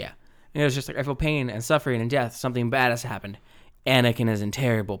Windu. Yeah. And Yoda's just like, I feel pain and suffering and death. Something bad has happened. Anakin is in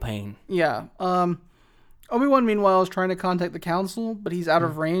terrible pain. Yeah. Obi-Wan, meanwhile, is trying to contact the Council, but he's out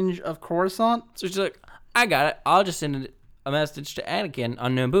of range of Coruscant. So she's like, I got it. I'll just send a message to Anakin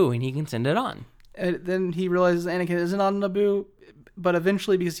on Naboo, and he can send it on. And then he realizes Anakin isn't on Naboo, but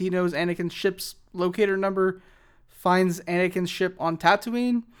eventually, because he knows Anakin's ship's locator number, finds Anakin's ship on Tatooine.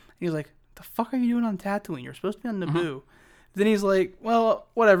 And he's like, the fuck are you doing on Tatooine? You're supposed to be on Naboo. Then he's like, well,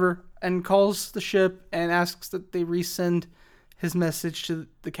 whatever, and calls the ship and asks that they resend his message to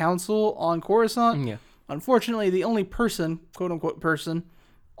the Council on Coruscant. Yeah. Unfortunately, the only person, quote-unquote person,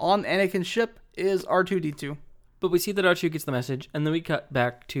 on Anakin's ship is R2-D2. But we see that R2 gets the message, and then we cut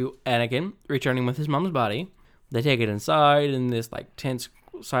back to Anakin returning with his mom's body. They take it inside in this like tense,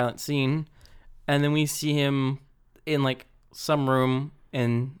 silent scene, and then we see him in like some room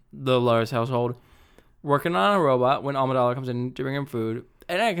in the Lars household working on a robot when Amidala comes in to bring him food,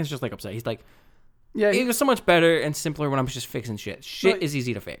 and Anakin's just like upset. He's like, Yeah, it was so much better and simpler when I'm just fixing shit. Shit Like- is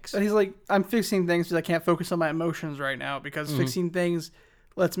easy to fix. He's like, I'm fixing things because I can't focus on my emotions right now because fixing things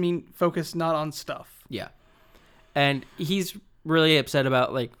lets me focus not on stuff. Yeah. And he's really upset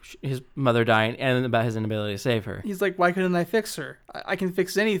about like his mother dying and about his inability to save her. He's like, why couldn't I fix her? I can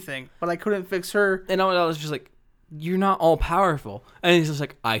fix anything, but I couldn't fix her. And Amidala's just like, you're not all powerful. And he's just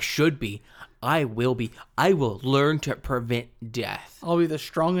like, I should be. I will be. I will learn to prevent death. I'll be the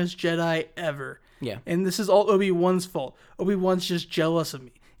strongest Jedi ever. Yeah. And this is all Obi-Wan's fault. Obi-Wan's just jealous of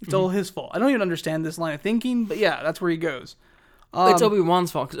me. It's all his fault. I don't even understand this line of thinking, but yeah, that's where he goes. It's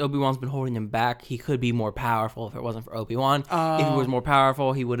Obi-Wan's fault because Obi-Wan's been holding him back. He could be more powerful if it wasn't for Obi-Wan. If he was more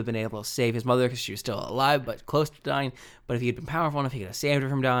powerful, he would have been able to save his mother because she was still alive but close to dying. But if he had been powerful enough, he could have saved her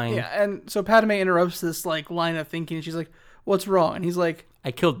from dying. Yeah, and so Padme interrupts this like line of thinking, and she's like, what's wrong? And he's like,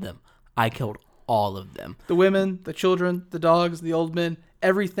 I killed them. I killed all of them. the women, the children, the dogs, the old men,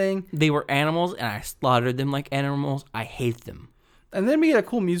 everything. They were animals, and I slaughtered them like animals. I hate them. And then we get a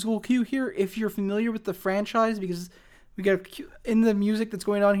cool musical cue here. If you're familiar with the franchise, because we get a cue, in the music that's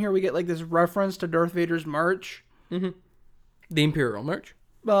going on here, we get like this reference to Darth Vader's march. The Imperial March.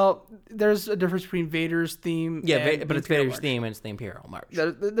 Well, there's a difference between Vader's theme. Yeah, and but the it's Imperial Vader's March. theme, and it's the Imperial March.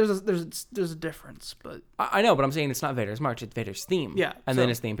 There's a difference, but I know, but I'm saying it's not Vader's March. It's Vader's theme. Yeah, and so- then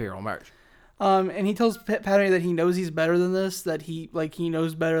it's the Imperial March. and he tells Padme that he knows he's better than this, that he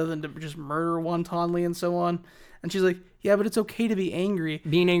knows better than to just murder wantonly and so on. And she's like, yeah, but it's okay to be angry.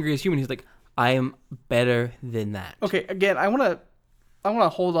 Being angry as human, he's like, I am better than that. Okay, again, I want to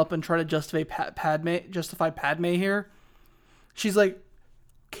hold up and try to justify Padme here. She's like,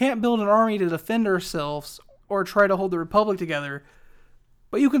 can't build an army to defend ourselves or try to hold the Republic together,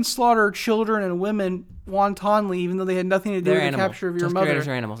 but you can slaughter children and women wantonly, even though they had nothing to do They're with the animals. capture of your Tusken mother. Raiders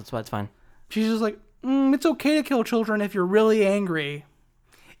are animals. That's why it's fine. She's just like, it's okay to kill children if you're really angry.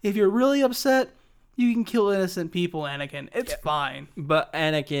 If you're really upset, you can kill innocent people, Anakin. It's fine. But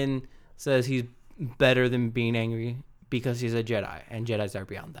Anakin says he's better than being angry because he's a Jedi, and Jedis are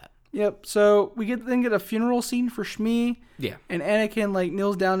beyond that. Yep. So we then get a funeral scene for Shmi. Yeah. And Anakin like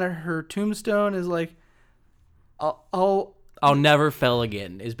kneels down at her tombstone, is like, I'll never fail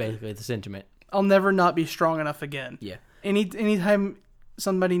again is basically the sentiment. I'll never not be strong enough again. Yeah. Anytime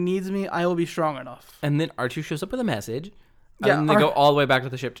somebody needs me, I will be strong enough. And then R2 shows up with a message. Yeah, And then they go all the way back to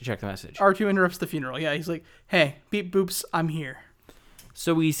the ship to check the message. R2 interrupts the funeral. Yeah, he's like, hey, beep boops, I'm here.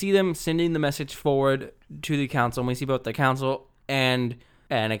 So we see them sending the message forward to the council, and we see both the council and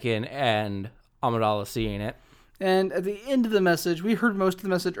Anakin and Amidala seeing it. And at the end of the message, we heard most of the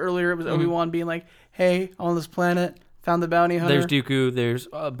message earlier. It was Obi-Wan being like, hey, on this planet, found the bounty hunter. There's Dooku. There's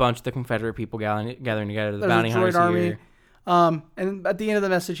a bunch of the Confederate people gathering together. The There's bounty a droid hunters army. here. And at the end of the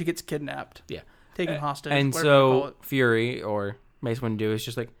message, he gets kidnapped. Yeah. Taken hostage. And whatever you call so it. Fury, or Mace Windu, is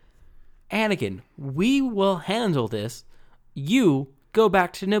just like, Anakin, we will handle this. You go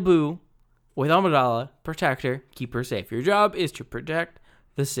back to Naboo with Amidala, protect her, keep her safe. Your job is to protect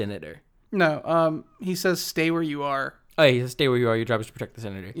the senator. No, he says stay where you are. Oh, yeah, stay where you are. Your job is to protect the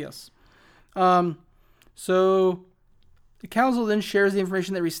senator. Yes. So the council then shares the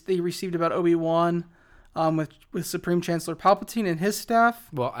information that they received about Obi-Wan with Supreme Chancellor Palpatine and his staff.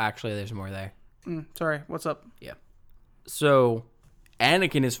 Well, actually, there's more there. Sorry, what's up? Yeah. So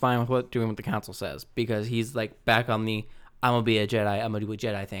Anakin is fine with doing what the council says because he's like back on the I'm going to be a Jedi, I'm going to do what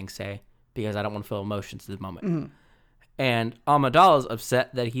Jedi things say because I don't want to feel emotions at the moment. Mm-hmm. And Amidala's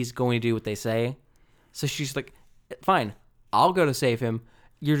upset that he's going to do what they say. So she's like, fine, I'll go to save him.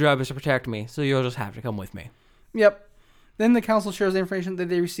 Your job is to protect me, so you'll just have to come with me. Yep. Then the council shares the information that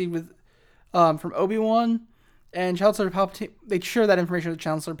they received with from Obi-Wan and Chancellor Palpatine. They share that information with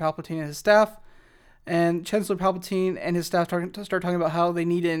Chancellor Palpatine and his staff. And Chancellor Palpatine and his staff start talking about how they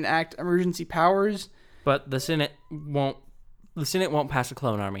need to enact emergency powers. But the Senate won't pass a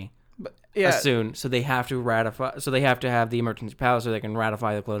clone army. Yeah. As soon, so they have to ratify. So they have to have the emergency powers so they can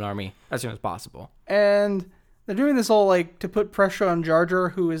ratify the clone army as soon as possible. And they're doing this all like to put pressure on Jar Jar,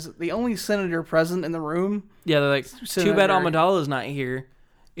 who is the only senator present in the room. Yeah, they're like, too bad Amidala's not here.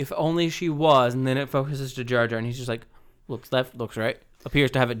 If only she was. And then it focuses to Jar Jar, and he's just like, looks left, looks right.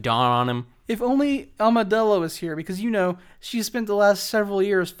 Appears to have it dawn on him. If only Amidala was here, because she spent the last several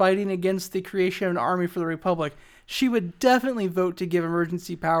years fighting against the creation of an army for the Republic. She would definitely vote to give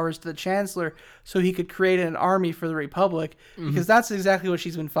emergency powers to the Chancellor so he could create an army for the Republic, because that's exactly what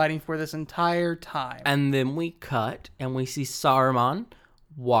she's been fighting for this entire time. And then we cut, and we see Saruman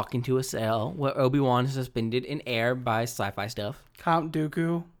walk into a cell where Obi-Wan is suspended in air by sci-fi stuff. Count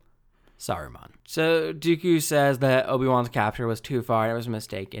Dooku. Saruman. So Dooku says that Obi-Wan's capture was too far and it was a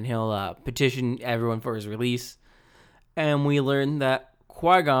mistake, and he'll petition everyone for his release. And we learn that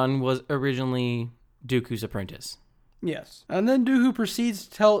Qui-Gon was originally Dooku's apprentice. Yes. And then Dooku proceeds to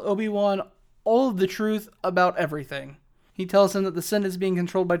tell Obi-Wan all of the truth about everything. He tells him that the Senate is being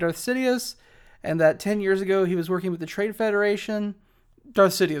controlled by Darth Sidious, and that 10 years ago he was working with the Trade Federation.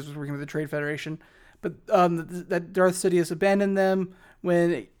 Darth Sidious was working with the Trade Federation, but that Darth Sidious abandoned them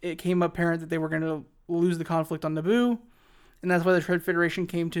when it came apparent that they were going to lose the conflict on Naboo. And that's why the Trade Federation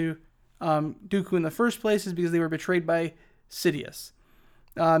came to Dooku in the first place, is because they were betrayed by Sidious.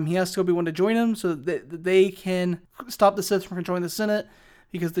 He asked Obi-Wan to join him so that they can stop the Sith from controlling the Senate,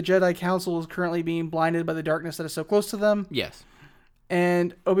 because the Jedi Council is currently being blinded by the darkness that is so close to them. Yes.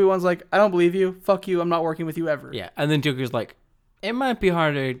 And Obi-Wan's like, I don't believe you. Fuck you. I'm not working with you ever. Yeah. And then Dooku's like, it might be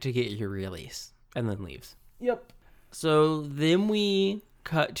harder to get your release. And then leaves. Yep. So then we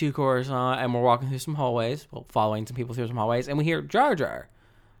cut to Coruscant, and we're walking through some hallways. Well, following some people through some hallways. And we hear Jar Jar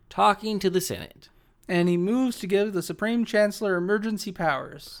talking to the Senate. And he moves to give the Supreme Chancellor emergency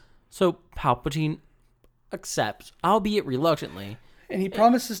powers. So Palpatine accepts, albeit reluctantly. And he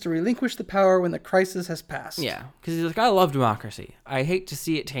promises to relinquish the power when the crisis has passed. Yeah, because he's like, I love democracy. I hate to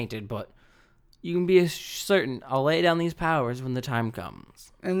see it tainted, but you can be certain I'll lay down these powers when the time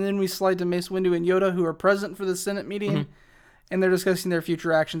comes. And then we slide to Mace Windu and Yoda, who are present for the Senate meeting. And they're discussing their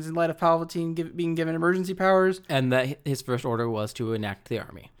future actions in light of Palpatine being given emergency powers. And that his first order was to enact the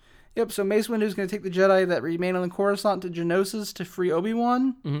army. Yep, so Mace Windu is going to take the Jedi that remain on the Coruscant to Geonosis to free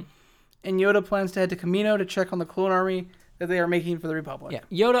Obi-Wan. And Yoda plans to head to Kamino to check on the clone army that they are making for the Republic.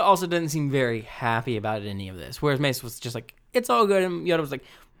 Yeah, Yoda also didn't seem very happy about any of this, whereas Mace was just like, it's all good, and Yoda was like,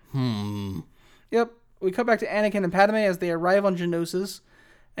 Yep, we cut back to Anakin and Padme as they arrive on Geonosis,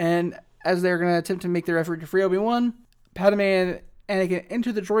 and as they're going to attempt to make their effort to free Obi-Wan, Padme and Anakin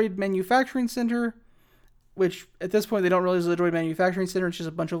enter the droid manufacturing center, which at this point they don't realize is a droid manufacturing center. It's just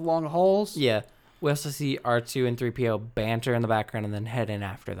a bunch of long halls. Yeah. We also see R2 and 3PO banter in the background and then head in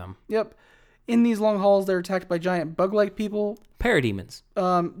after them. Yep. In these long halls, they're attacked by giant bug-like people. Parademons.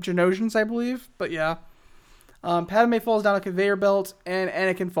 Genosians, I believe. But yeah. Padme falls down a conveyor belt, and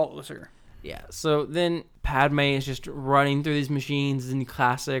Anakin follows her. Yeah. So then Padme is just running through these machines in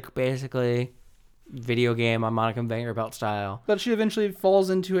classic, basically, video game on a conveyor belt style. But she eventually falls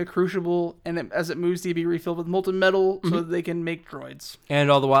into a crucible, and as it moves to be refilled with molten metal so that they can make droids. And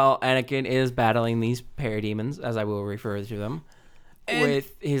all the while, Anakin is battling these parademons, as I will refer to them,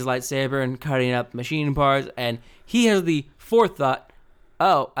 with his lightsaber and cutting up machine parts. And he has the forethought,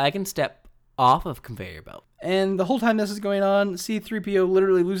 oh, I can step off of conveyor belt. And the whole time this is going on, C-3PO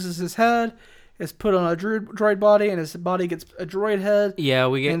literally loses his head, is put on a droid body, and his body gets a droid head. Yeah,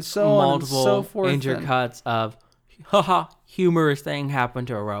 we get and so multiple on intercuts of, haha, humorous thing happened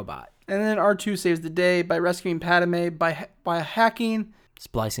to a robot. And then R2 saves the day by rescuing Padme by hacking.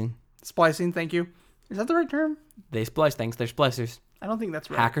 Splicing. Splicing, thank you. Is that the right term? They splice things. They're splicers. I don't think that's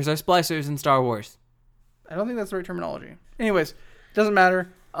right. Hackers are splicers in Star Wars. I don't think that's the right terminology. Anyways, doesn't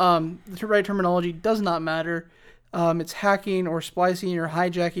matter. The right terminology does not matter. It's hacking or splicing or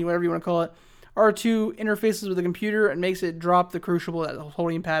hijacking, whatever you want to call it. R2 interfaces with the computer and makes it drop the crucible that's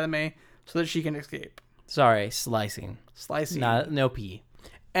holding Padme so that she can escape. Sorry, slicing. Slicing. No P.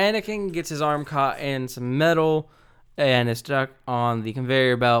 Anakin gets his arm caught in some metal and is stuck on the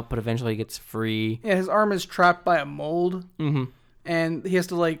conveyor belt, but eventually gets free. Yeah, his arm is trapped by a mold. Mm-hmm. And he has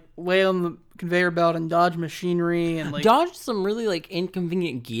to, like, lay on the conveyor belt and dodge machinery and, like... Dodge some really, like,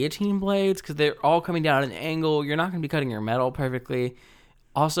 inconvenient guillotine blades because they're all coming down at an angle. You're not going to be cutting your metal perfectly.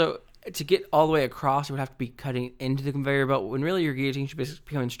 Also, to get all the way across, you would have to be cutting into the conveyor belt when really your guillotine should be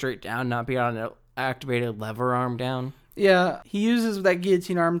coming straight down, not be on an activated lever arm down. Yeah, he uses that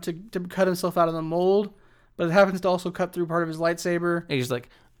guillotine arm to cut himself out of the mold, but it happens to also cut through part of his lightsaber. And he's just like,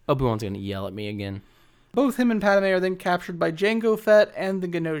 Obi-Wan's going to yell at me again. Both him and Padme are then captured by Jango Fett and the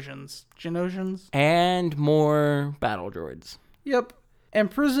Genosians. Genosians? And more battle droids. Yep.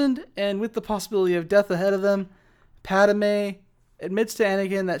 Imprisoned and with the possibility of death ahead of them, Padme admits to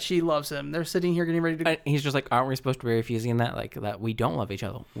Anakin that she loves him. They're sitting here getting ready to... And he's just like, aren't we supposed to be refusing that? Like, that we don't love each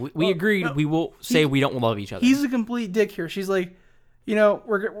other. We agreed. No, we will say we don't love each other. He's a complete dick here. She's like, you know,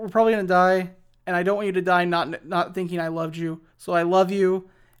 we're probably going to die, and I don't want you to die not thinking I loved you. So I love you,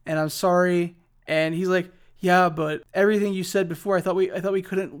 and I'm sorry. And he's like, yeah, but everything you said before, I thought we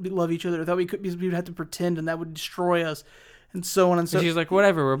couldn't love each other. I thought we would have to pretend, and that would destroy us, and so on and so. And she's like,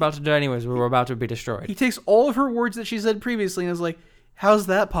 whatever, we're about to die anyways. We're about to be destroyed. He takes all of her words that she said previously and is like, how's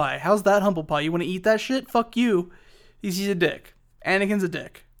that pie? How's that humble pie? You want to eat that shit? Fuck you. He's a dick. Anakin's a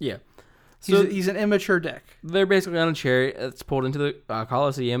dick. Yeah. So he's an immature dick. They're basically on a chariot that's pulled into the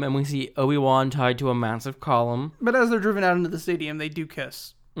Coliseum, and we see Obi-Wan tied to a massive column. But as they're driven out into the stadium, they do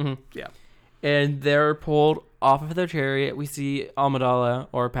kiss. Mm-hmm. Yeah. And they're pulled off of their chariot. We see Amidala,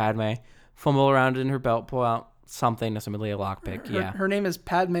 or Padme, fumble around in her belt, pull out something, assumedly a lockpick. Her name is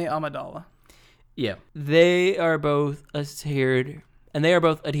Padme Amidala. Yeah. They are both adhered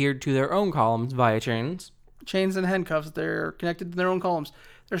to their own columns via chains. Chains and handcuffs. They're connected to their own columns.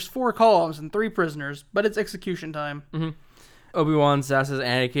 There's 4 columns and 3 prisoners, but it's execution time. Mm-hmm. Obi-Wan asks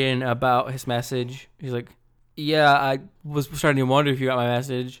Anakin about his message. He's like, yeah, I was starting to wonder if you got my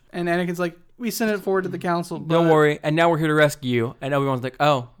message. And Anakin's like, we sent it forward to the council. But... Don't worry, and now we're here to rescue you. And Obi-Wan's like,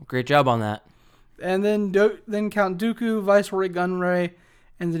 oh, great job on that. And then Count Dooku, Viceroy Gunray,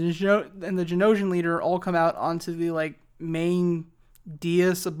 and the Genosian leader all come out onto the like main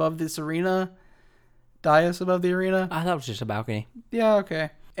dais above the arena. I thought it was just a balcony. Yeah,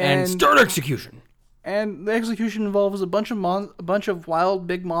 okay. And start execution. And the execution involves a bunch of wild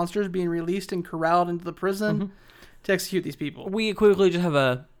big monsters being released and corralled into the prison to execute these people. We quickly just have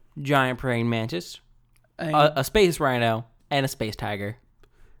a giant praying mantis, a space rhino, and a space tiger.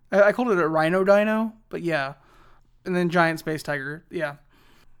 I called it a rhino dino, but yeah. And then giant space tiger, yeah.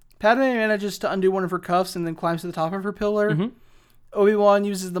 Padme manages to undo one of her cuffs and then climbs to the top of her pillar. Mm-hmm. Obi-Wan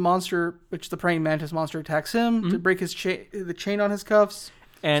uses the monster, which the praying mantis monster attacks him, to break the chain on his cuffs.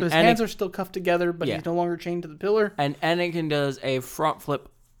 And so his hands are still cuffed together, but he's no longer chained to the pillar. And Anakin does a front flip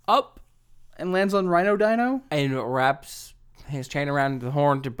up. And lands on Rhino Dino. And wraps his chain around the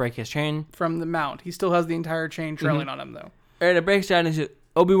horn to break his chain. From the mount. He still has the entire chain trailing on him, though. And it breaks down into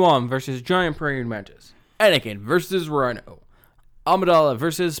Obi-Wan versus giant praying mantis. Anakin versus Rhino. Amidala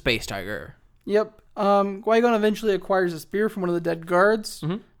versus Space Tiger. Yep. Qui-Gon eventually acquires a spear from one of the dead guards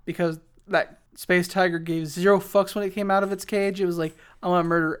because that Space Tiger gave 0 fucks when it came out of its cage. It was like, I want to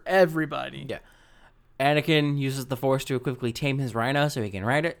murder everybody. Yeah. Anakin uses the Force to quickly tame his rhino so he can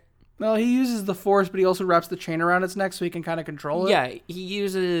ride it. Well, he uses the Force, but he also wraps the chain around its neck so he can kind of control it. Yeah, he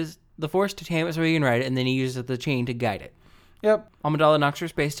uses the Force to tame it so he can ride it, and then he uses the chain to guide it. Yep. Amidala knocks her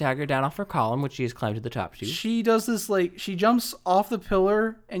Space Tiger down off her column, which she has climbed to the top to. She does this, she jumps off the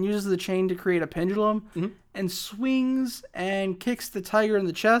pillar and uses the chain to create a pendulum and swings and kicks the tiger in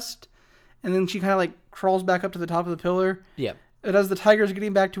the chest. And then she kind of, crawls back up to the top of the pillar. Yep. And as the tiger's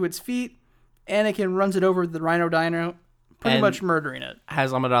getting back to its feet, Anakin runs it over the Rhino Dino, pretty much murdering it.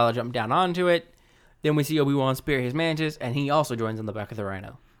 Has Amidala jump down onto it. Then we see Obi-Wan spear his mantis, and he also joins on the back of the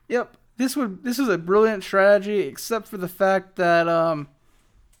rhino. Yep. This is a brilliant strategy, except for the fact that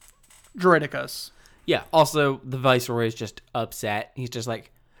Droidicus. Yeah. Also, the Viceroy is just upset. He's just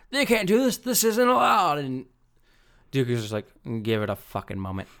like, they can't do this. This isn't allowed. And Dooku's just like, give it a fucking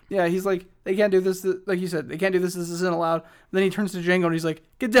moment. Yeah, he's like, they can't do this. Like you said, they can't do this. This isn't allowed. Then he turns to Jango and he's like,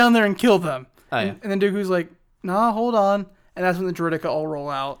 get down there and kill them. Oh, yeah. And then Dooku's like, nah, hold on. And that's when the Droideka all roll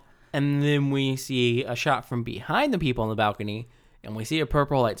out. And then we see a shot from behind the people on the balcony. And we see a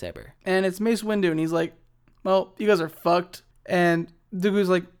purple lightsaber. And it's Mace Windu, and he's like, well, you guys are fucked. And Dooku's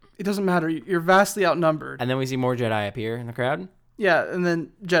like, it doesn't matter. You're vastly outnumbered. And then we see more Jedi appear in the crowd. Yeah, and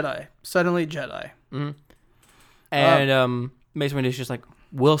then Jedi. Suddenly Jedi. Mm-hmm. And Mace Windu's just like,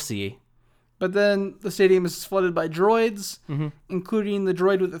 we'll see. But then the stadium is flooded by droids, including the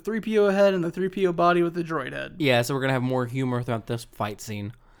droid with the 3PO head and the 3PO body with the droid head. Yeah, so we're going to have more humor throughout this fight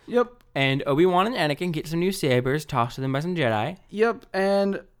scene. Yep. And Obi-Wan and Anakin get some new sabers tossed to them by some Jedi. Yep,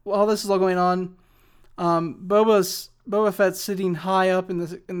 and while this is all going on, Boba Fett's sitting high up in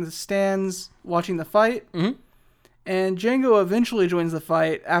the stands watching the fight. Mm-hmm. And Jango eventually joins the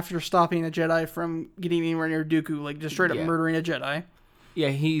fight after stopping a Jedi from getting anywhere near Dooku, like just straight up murdering a Jedi. Yeah,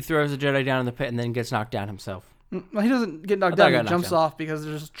 he throws a Jedi down in the pit and then gets knocked down himself. Well, he doesn't get knocked down, he jumps off because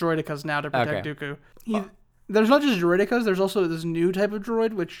there's droidicas now to protect Dooku. There's not just droidicas, there's also this new type of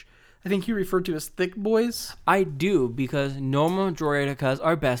droid, which I think he referred to as thick boys. I do, because normal droidicas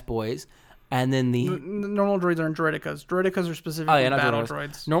are best boys, and then the normal droids aren't droidicas. Droidicas are specifically battle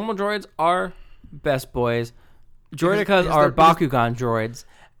droids. Normal droids are best boys. Droidicas are Bakugan droids,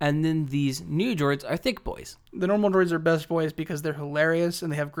 and then these new droids are thick boys. The normal droids are best boys because they're hilarious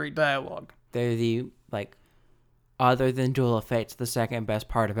and they have great dialogue. They're the, other than Duel of Fates, the second best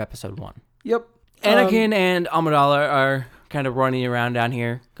part of Episode 1. Yep. Anakin and Amidala are kind of running around down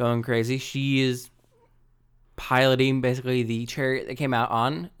here, going crazy. She is piloting, basically, the chariot that came out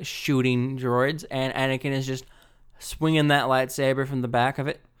on, shooting droids, and Anakin is just swinging that lightsaber from the back of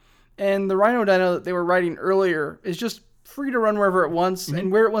it. And the Rhino Dino that they were riding earlier is just free to run wherever it wants,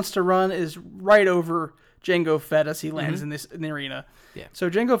 and where it wants to run is right over Jango Fett as he lands in the arena. Yeah. So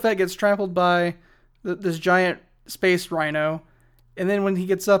Jango Fett gets trampled by this giant space rhino, and then when he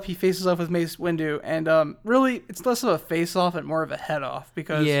gets up, he faces off with Mace Windu, and really, it's less of a face-off and more of a head-off,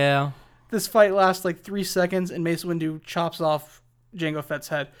 because this fight lasts 3 seconds, and Mace Windu chops off Jango Fett's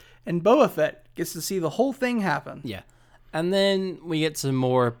head, and Boba Fett gets to see the whole thing happen. Yeah. And then we get some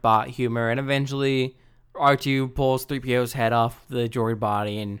more bot humor, and eventually R2 pulls 3PO's head off the droid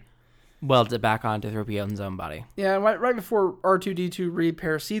body and welds it back onto 3PO's own body. Yeah, right before R2-D2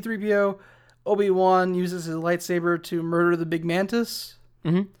 repairs C-3PO, Obi-Wan uses his lightsaber to murder the Big Mantis.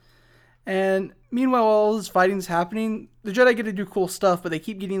 Mm-hmm. And meanwhile, while all this fighting's happening, the Jedi get to do cool stuff, but they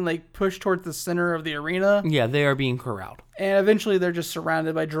keep getting pushed towards the center of the arena. Yeah, they are being corralled. And eventually they're just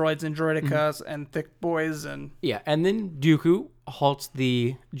surrounded by droids and droidicas and thick boys and... Yeah, and then Dooku halts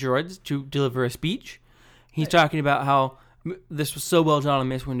the droids to deliver a speech. He's talking about how this was so well done on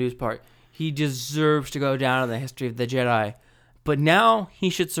Mace Windu's part. He deserves to go down in the history of the Jedi. But now he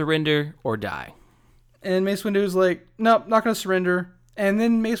should surrender or die. And Mace Windu's like, nope, not going to surrender. And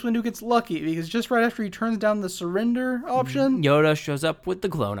then Mace Windu gets lucky because just right after he turns down the surrender option, Yoda shows up with the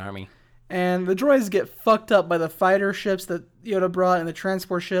clone army. And the droids get fucked up by the fighter ships that Yoda brought and the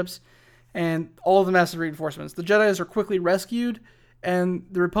transport ships and all the massive reinforcements. The Jedis are quickly rescued, and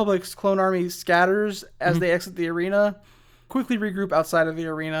the Republic's clone army scatters as they exit the arena, quickly regroup outside of the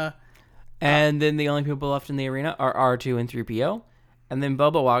arena. And then the only people left in the arena are R2 and 3PO. And then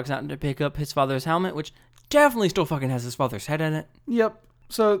Boba walks out to pick up his father's helmet, which definitely still fucking has his father's head in it. Yep.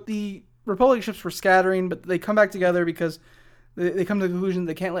 So the Republic ships were scattering, but they come back together because they come to the conclusion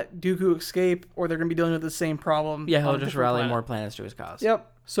they can't let Dooku escape, or they're going to be dealing with the same problem. Yeah, he'll just rally more planets to his cause.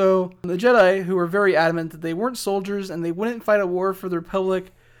 Yep. So the Jedi, who were very adamant that they weren't soldiers and they wouldn't fight a war for the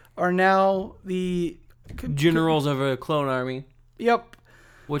Republic, are now the... generals of a clone army. Yep.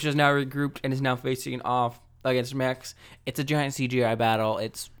 Which is now regrouped and is now facing off against Mechs. It's a giant CGI battle.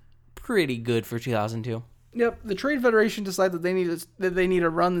 It's pretty good for 2002. Yep. The Trade Federation decides that they need a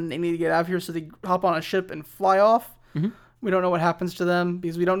run and they need to get out of here, so they hop on a ship and fly off. Mm-hmm. We don't know what happens to them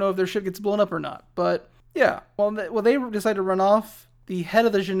because we don't know if their ship gets blown up or not. But yeah, they decide to run off. The head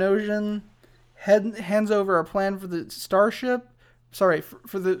of the Geonosian hands over a plan for the starship. Sorry,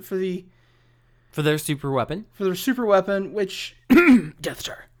 for their super weapon. For their super weapon, which... Death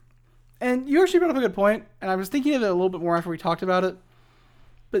Star. And you actually brought up a good point, and I was thinking of it a little bit more after we talked about it.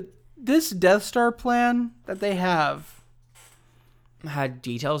 But this Death Star plan that they have... had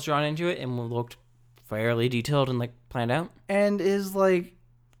details drawn into it and looked fairly detailed and planned out. And is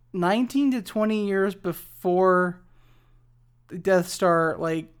 19 to 20 years before the Death Star,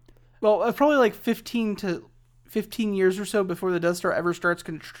 probably 15 years or so before the Death Star ever starts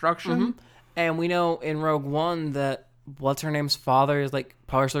construction. Mm-hmm. And we know in Rogue One that what's-her-name's father is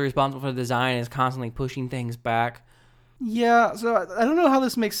partially responsible for the design and is constantly pushing things back. Yeah, so I don't know how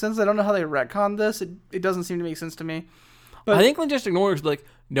this makes sense. I don't know how they retcon this. It doesn't seem to make sense to me. But I think they just ignore it.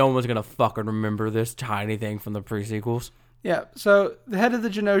 No one's going to fucking remember this tiny thing from the pre-sequels. Yeah, so the head of the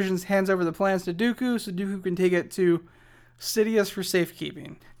Geonosians hands over the plans to Dooku so Dooku can take it to Sidious for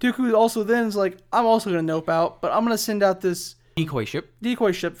safekeeping. Dooku also then is like, I'm also going to nope out, but I'm going to send out this Decoy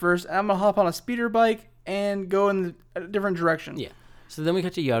ship first, and I'm going to hop on a speeder bike and go in a different direction. Yeah. So then we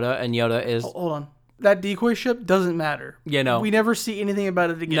cut to Yoda, and Yoda is... Hold on. That decoy ship doesn't matter. Yeah, no. We never see anything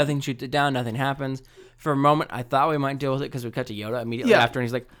about it again. Nothing shoots it down. Nothing happens. For a moment, I thought we might deal with it because we cut to Yoda immediately after, and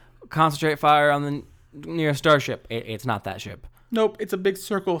he's like, concentrate fire on the nearest starship. It's not that ship. Nope, it's a big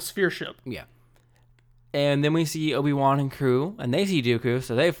circle sphere ship. Yeah. And then we see Obi-Wan and crew, and they see Dooku,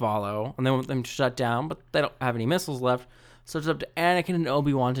 so they follow, and they want them to shut down, but they don't have any missiles left, so it's up to Anakin and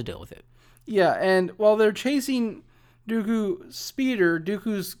Obi-Wan to deal with it. Yeah, and while they're chasing Dooku's speeder,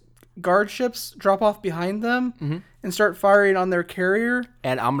 Dooku's guard ships drop off behind them and start firing on their carrier.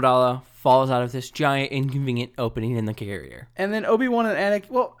 And Amidala falls out of this giant inconvenient opening in the carrier. And then Obi-Wan and Anakin...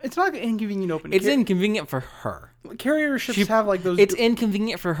 Well, it's not an inconvenient opening. It's inconvenient for her. Carrier ships have like those... It's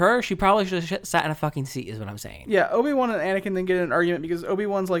inconvenient for her. She probably should have sat in a fucking seat is what I'm saying. Yeah, Obi-Wan and Anakin then get in an argument because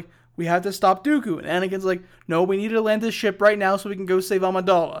Obi-Wan's like, we have to stop Dooku. And Anakin's like, no, we need to land this ship right now so we can go save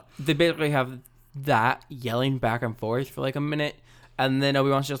Amidala. They basically have that yelling back and forth for like a minute. And then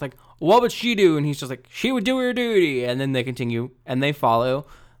Obi-Wan's just like, what would she do? And he's just like, she would do her duty. And then they continue and they follow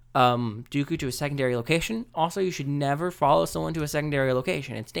Dooku to a secondary location. Also, you should never follow someone to a secondary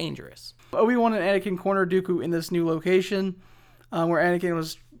location. It's dangerous. Obi-Wan and Anakin corner Dooku in this new location where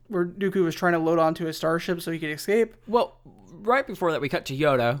Dooku was trying to load onto a starship so he could escape. Well, right before that, we cut to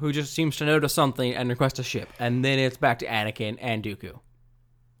Yoda, who just seems to notice something and request a ship. And then it's back to Anakin and Dooku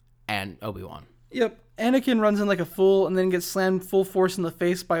and Obi-Wan. Yep. Anakin runs in like a fool and then gets slammed full force in the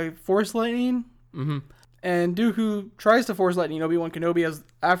face by Force Lightning. Mm-hmm. And Dooku tries to Force Lightning Obi-Wan Kenobi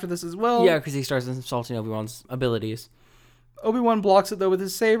after this as well. Yeah, because he starts insulting Obi-Wan's abilities. Obi-Wan blocks it though with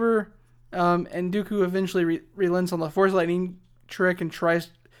his saber. And Dooku eventually relents on the Force Lightning trick and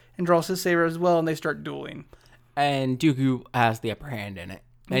tries and draws his saber as well, and they start dueling. And Dooku has the upper hand in it.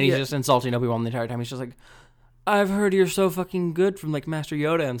 And he's just insulting Obi-Wan the entire time. He's just like, I've heard you're so fucking good from like Master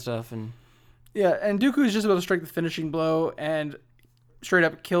Yoda and stuff. And yeah, and Dooku is just about to strike the finishing blow and straight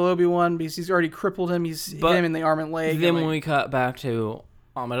up kill Obi-Wan because he's already crippled him. He's hit him in the arm and leg. Then when we cut back to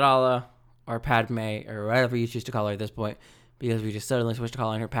Amidala or Padme or whatever you choose to call her at this point, because we just suddenly switched to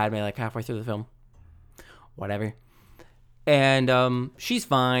calling her Padme like halfway through the film. Whatever. And she's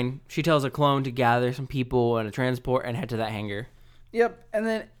fine. She tells a clone to gather some people and a transport and head to that hangar. Yep, and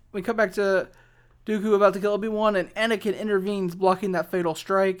then we cut back to Dooku about to kill Obi-Wan, and Anakin intervenes, blocking that fatal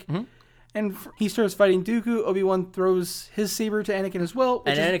strike. Mm-hmm. And he starts fighting Dooku. Obi-Wan throws his saber to Anakin as well.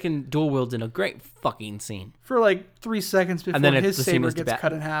 And Anakin dual wields in a great fucking scene. For like 3 seconds before his saber gets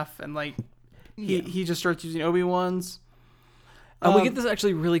cut in half. And like he just starts using Obi-Wan's. And we get this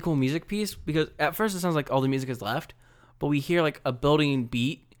actually really cool music piece because at first it sounds like all the music is left. But we hear like a building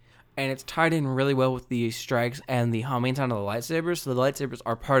beat. And it's tied in really well with the strikes and the humming sound of the lightsabers. So the lightsabers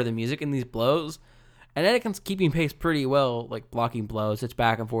are part of the music in these blows. And Anakin's keeping pace pretty well, like blocking blows. It's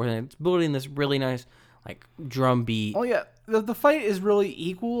back and forth, and it's building this really nice, like, drum beat. Oh, yeah. The fight is really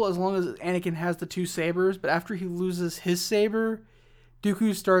equal as long as Anakin has the 2 sabers. But after he loses his saber,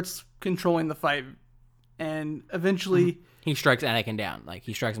 Dooku starts controlling the fight. And eventually... He strikes Anakin down. Like,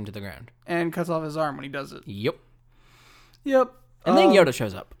 he strikes him to the ground. And cuts off his arm when he does it. Yep. And then Yoda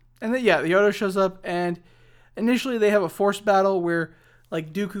shows up. And then, Yoda shows up, and initially they have a force battle where...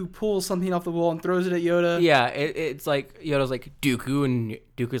 Like, Dooku pulls something off the wall and throws it at Yoda. Yeah, it's like, Yoda's like, Dooku, and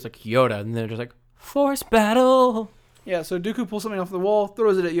Dooku's like, Yoda. And they're just like, force battle. Yeah, so Dooku pulls something off the wall,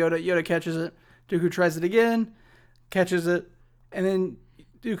 throws it at Yoda. Yoda catches it. Dooku tries it again, catches it. And then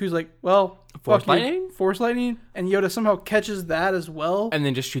Dooku's like, well, Force lightning? Force lightning. And Yoda somehow catches that as well. And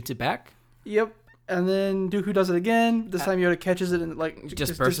then just shoots it back? Yep. And then Dooku does it again. This time Yoda catches it and, like...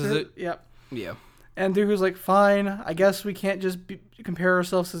 Disperses it? Yep. Yeah. And Dooku's like, fine, I guess we can't just compare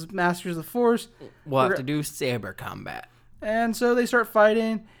ourselves as masters of the Force. We'll have to do saber combat. And so they start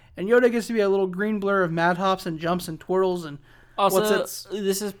fighting, and Yoda gets to be a little green blur of mad hops and jumps and twirls. And also,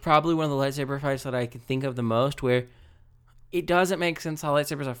 this is probably one of the lightsaber fights that I can think of the most, where it doesn't make sense how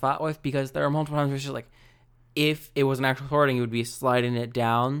lightsabers are fought with, because there are multiple times where it's just like, if it was an actual sword, you would be sliding it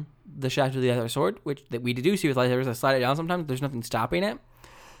down the shaft of the other sword, which that we do see with lightsabers. I slide it down sometimes. There's nothing stopping it.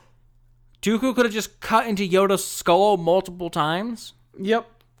 Dooku could have just cut into Yoda's skull multiple times. Yep.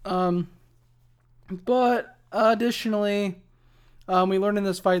 But additionally, we learned in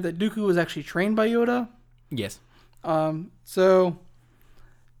this fight that Dooku was actually trained by Yoda. Yes. So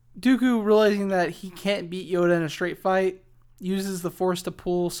Dooku, realizing that he can't beat Yoda in a straight fight, uses the Force to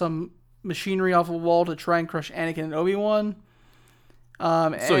pull some machinery off a wall to try and crush Anakin and Obi-Wan. So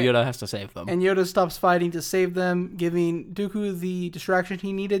Yoda has to save them. And Yoda stops fighting to save them, giving Dooku the distraction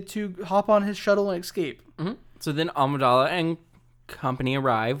he needed to hop on his shuttle and escape. Mm-hmm. So then Amidala and company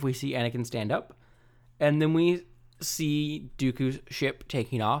arrive. We see Anakin stand up. And then we see Dooku's ship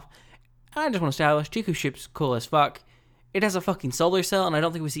taking off. I just want to establish Dooku's ship's cool as fuck. It has a fucking solar cell, and I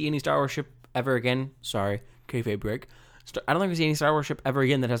don't think we see any Star Wars ship ever again. Sorry, kayfabe break. I don't think we see any Star Wars ship ever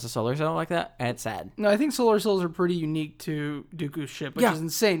again that has a solar cell like that, and it's sad. No, I think solar cells are pretty unique to Dooku's ship, which is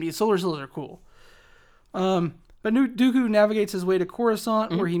insane because solar cells are cool. But Dooku navigates his way to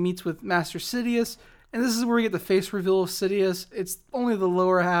Coruscant, where he meets with Master Sidious, and this is where we get the face reveal of Sidious. It's only the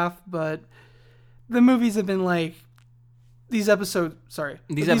lower half, but the movies have been like... These episodes have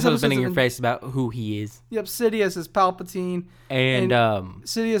been in your face about who he is. Yep, Sidious is Palpatine. And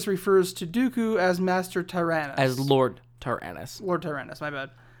Sidious refers to Dooku as Master Tyrannus. As Lord Tyrannus. Lord Tyrannus, my bad.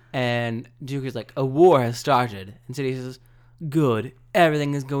 And Dooku's like, a war has started. And Sidious says, good.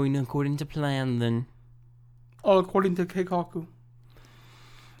 Everything is going according to plan then. All according to Keikaku.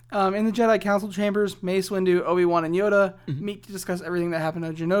 In the Jedi Council chambers, Mace Windu, Obi-Wan, and Yoda meet to discuss everything that happened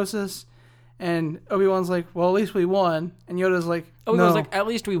to Geonosis. And Obi-Wan's like, well, at least we won. And Yoda's like, Obi-Wan's like, at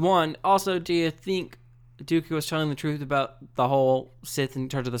least we won. Also, do you think Dooku was telling the truth about the whole Sith in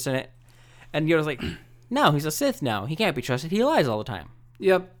charge of the Senate? And Yoda's like, no, he's a Sith now. He can't be trusted. He lies all the time.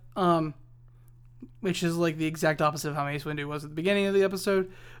 Yep. Which is like the exact opposite of how Mace Windu was at the beginning of the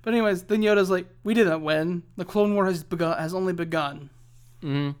episode. But anyways, then Yoda's like, we didn't win. The Clone War has only begun.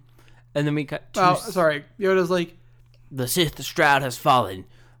 Mm-hmm. And then we cut to... Yoda's like... The Sith shroud has fallen.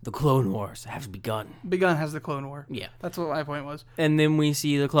 The Clone Wars have begun. Begun has the Clone War. Yeah. That's what my point was. And then we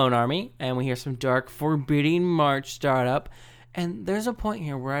see the Clone Army, and we hear some dark, forbidding march start up. And there's a point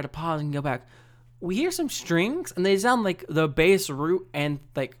here where I had to pause and go back. We hear some strings, and they sound like the bass root and,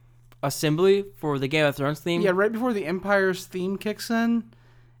 like, assembly for the Game of Thrones theme. Yeah, right before the Empire's theme kicks in,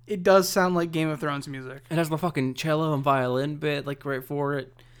 it does sound like Game of Thrones music. It has the fucking cello and violin bit, like, right for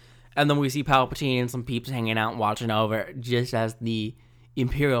it. And then we see Palpatine and some peeps hanging out and watching over just as the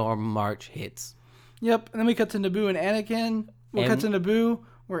Imperial March hits. Yep, and then we cut to Naboo and Anakin. Then we cut to Naboo,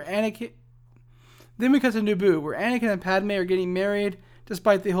 where Anakin and Padme are getting married,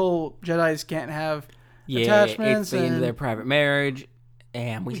 despite the whole Jedis can't have attachments. It's the end of their private marriage,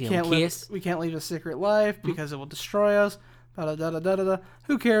 and we see them kiss. We can't leave a secret life because it will destroy us. Da-da-da-da-da-da.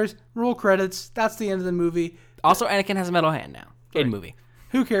 Who cares? Roll credits. That's the end of the movie. Also, Anakin has a metal hand now in movie.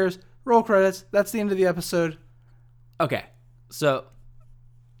 Who cares? Roll credits. That's the end of the episode. Okay, so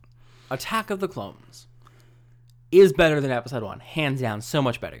Attack of the Clones is better than Episode 1. Hands down, so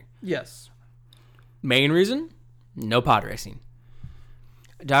much better. Yes. Main reason? No pod racing.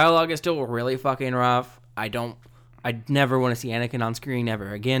 Dialogue is still really fucking rough. I'd never want to see Anakin on screen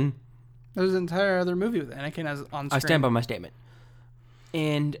ever again. There's an entire other movie with Anakin as on screen. I stand by my statement.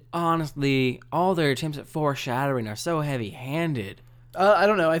 And honestly, all their attempts at foreshadowing are so heavy-handed. I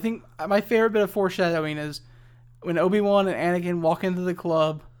don't know. I think my favorite bit of foreshadowing is when Obi-Wan and Anakin walk into the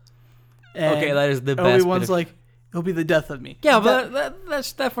club. Okay, that is the best. Obi-Wan's like, it'll be the death of me. Yeah, but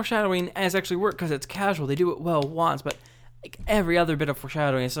that foreshadowing has actually worked because it's casual. They do it well once, but like every other bit of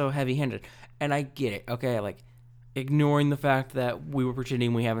foreshadowing is so heavy-handed. And I get it, okay? Like, ignoring the fact that we were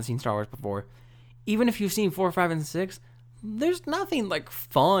pretending we haven't seen Star Wars before. Even if you've seen 4, 5, and 6, there's nothing, like,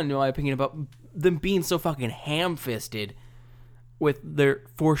 fun, in my opinion, about them being so fucking ham-fisted with their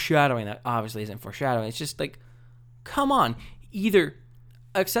foreshadowing. That obviously isn't foreshadowing. It's just like, come on. Either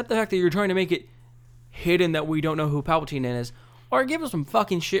accept the fact that you're trying to make it hidden that we don't know who Palpatine is, or give us some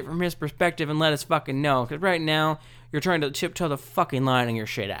fucking shit from his perspective and let us fucking know. Because right now, you're trying to tiptoe the fucking line and you're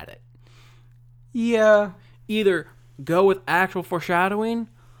shit at it. Yeah. Either go with actual foreshadowing,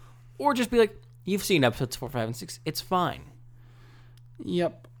 or just be like, you've seen episodes 4, 5, and 6. It's fine.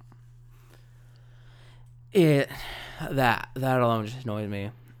 Yep. That alone just annoys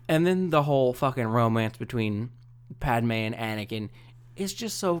me. And then the whole fucking romance between Padme and Anakin is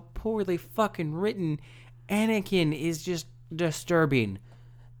just so poorly fucking written. Anakin is just disturbing.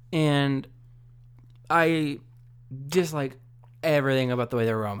 And I dislike everything about the way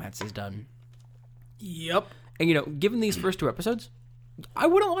their romance is done. Yep. And, given these first 2 episodes, I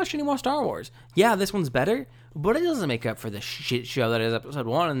wouldn't watch any more Star Wars. Yeah, this one's better, but it doesn't make up for the shit show that is episode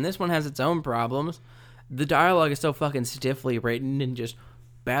 1, and this one has its own problems. The dialogue is so fucking stiffly written and just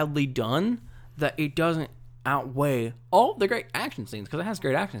badly done that it doesn't outweigh all the great action scenes, because it has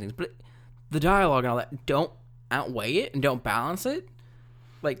great action scenes, but the dialogue and all that don't outweigh it and don't balance it.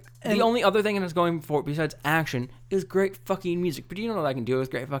 Like, the only other thing that's going for it besides action is great fucking music. But you know what I can do with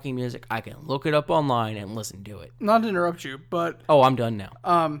great fucking music? I can look it up online and listen to it. Not to interrupt you, but... Oh, I'm done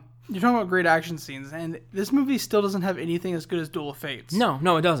now. You're talking about great action scenes, and this movie still doesn't have anything as good as Duel of Fates.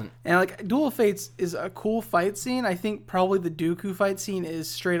 No, it doesn't. And like Duel of Fates is a cool fight scene. I think probably the Dooku fight scene is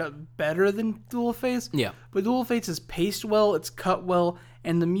straight up better than Duel of Fates. Yeah. But Duel of Fates is paced well, it's cut well,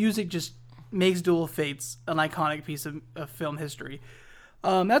 and the music just makes Duel of Fates an iconic piece of film history.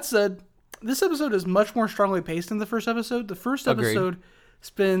 That said, this episode is much more strongly paced than the first episode. The first episode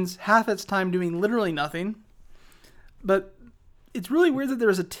spends half its time doing literally nothing. But it's really weird that there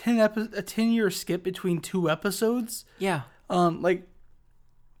was a 10-year skip between 2 episodes. Yeah. Like,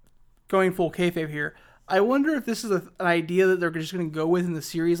 going full kayfabe here, I wonder if this is an idea that they're just going to go with in the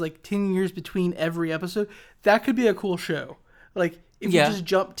series, like 10 years between every episode. That could be a cool show. Like, if you just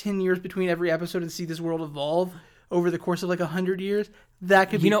jump 10 years between every episode and see this world evolve over the course of like 100 years, that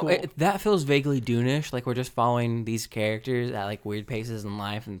could be cool. That feels vaguely Dune-ish, like we're just following these characters at like weird paces in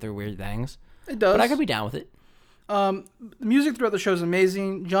life and through weird things. It does. But I could be down with it. The music throughout the show is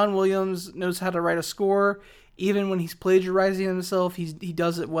amazing. John Williams knows how to write a score. Even when he's plagiarizing himself, he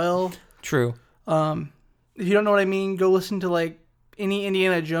does it well. True. If you don't know what I mean, go listen to like any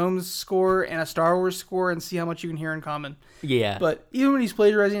Indiana Jones score and a Star Wars score and see how much you can hear in common. Yeah. But even when he's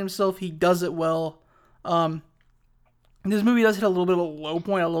plagiarizing himself, he does it well. This movie does hit a little bit of a low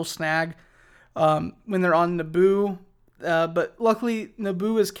point, a little snag, when they're on Naboo. But luckily,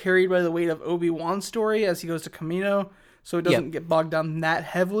 Naboo is carried by the weight of Obi-Wan's story as he goes to Kamino, so it doesn't get bogged down that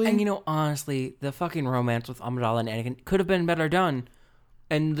heavily. And honestly, the fucking romance with Amidala and Anakin could have been better done,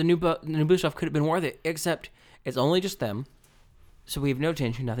 and the Naboo stuff could have been worth it, except it's only just them, so we have no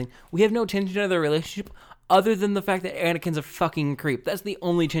tension, nothing. We have no tension to their relationship, other than the fact that Anakin's a fucking creep. That's the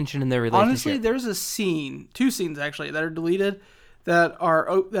only tension in their relationship. Honestly, there's a scene, 2 scenes actually, that are deleted, that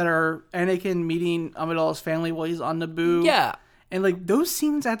are Anakin meeting Amidala's family while he's on Naboo. Yeah. And like those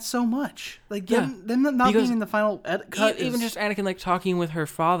scenes add so much. Like them not being in the final cut. Even just Anakin like talking with her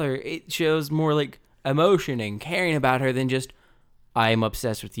father, it shows more like emotion and caring about her than just, I am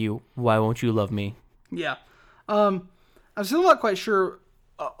obsessed with you. Why won't you love me? Yeah. I'm still not quite sure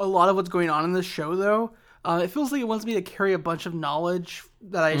a lot of what's going on in this show though. It feels like it wants me to carry a bunch of knowledge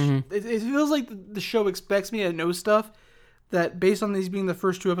that it feels like the show expects me to know stuff that based on these being the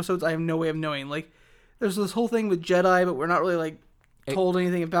first 2 episodes, I have no way of knowing. Like, there's this whole thing with Jedi, but we're not really, like, told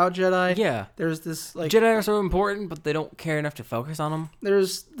anything about Jedi. Yeah. There's this, like... Jedi are so important, but they don't care enough to focus on them.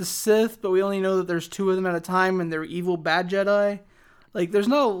 There's the Sith, but we only know that there's 2 of them at a time, and they're evil, bad Jedi. Like, there's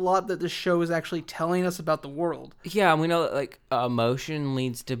not a lot that this show is actually telling us about the world. Yeah, and we know that, like, emotion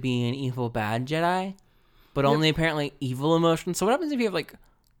leads to being evil, bad Jedi, but only apparently evil emotion. So what happens if you have, like,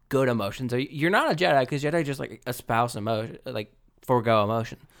 good emotions? You're not a Jedi, because Jedi just, like, espouse emotion, like, forego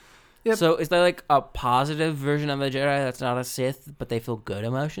emotion. Yep. So is there like a positive version of a Jedi that's not a Sith, but they feel good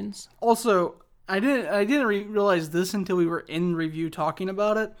emotions? Also, I didn't realize this until we were in review talking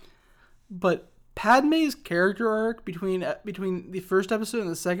about it, but Padme's character arc between the first episode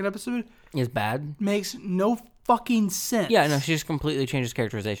and the second episode is bad. Makes no fucking sense. Yeah, no, she just completely changes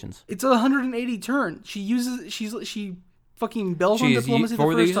characterizations. It's a 180 turn. She fucking bells on diplomacy the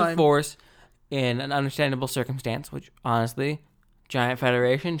first time. Force in an understandable circumstance, which honestly, giant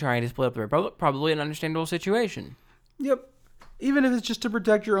federation trying to split up the Republic, probably an understandable situation. Yep. Even if it's just to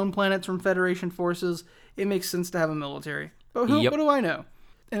protect your own planets from Federation forces, it makes sense to have a military. But what do I know?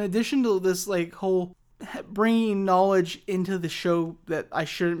 In addition to this, like, whole bringing knowledge into the show that I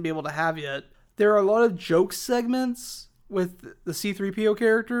shouldn't be able to have yet, there are a lot of joke segments with the C-3PO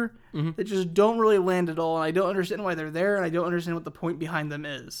character that just don't really land at all, and I don't understand why they're there, and I don't understand what the point behind them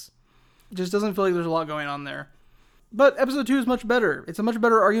is. It just doesn't feel like there's a lot going on there. But episode 2 is much better. It's a much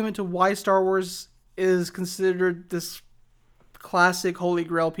better argument to why Star Wars is considered this classic holy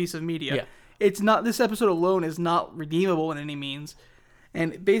grail piece of media. Yeah. It's not, this episode alone is not redeemable in any means.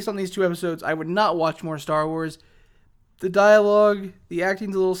 And based on these 2 episodes, I would not watch more Star Wars. The dialogue, the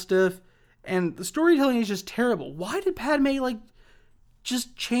acting's a little stiff, and the storytelling is just terrible. Why did Padme, like,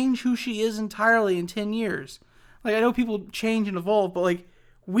 just change who she is entirely in 10 years? Like, I know people change and evolve, but, like,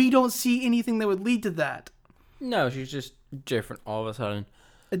 we don't see anything that would lead to that. No, she's just different all of a sudden.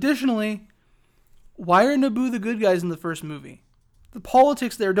 Additionally, why are Naboo the good guys in the first movie? The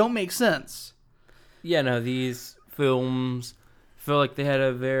politics there don't make sense. Yeah, no, these films feel like they had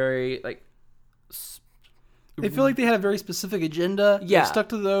a very, like... They feel like they had a very specific agenda. Yeah. They stuck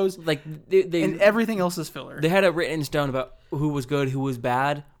to those. Like and everything else is filler. They had it written in stone about who was good, who was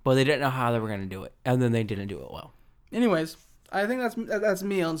bad, but they didn't know how they were going to do it. And then they didn't do it well. Anyways, I think that's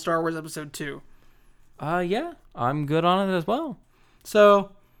me on Star Wars Episode 2. Yeah, I'm good on it as well.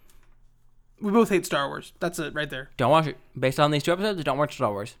 So, we both hate Star Wars. That's it right there. Don't watch it. Based on these 2 episodes, don't watch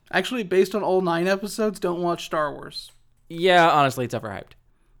Star Wars. Actually, based on all 9 episodes, don't watch Star Wars. Yeah, honestly, it's overhyped.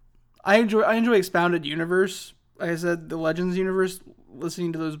 I enjoy Expounded Universe. Like I said, the Legends universe,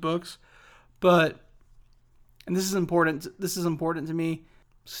 listening to those books. But, and this is important to me,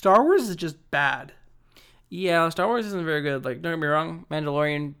 Star Wars is just bad. Yeah, Star Wars isn't very good. Like, don't get me wrong,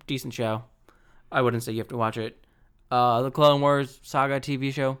 Mandalorian, decent show. I wouldn't say you have to watch it. The Clone Wars Saga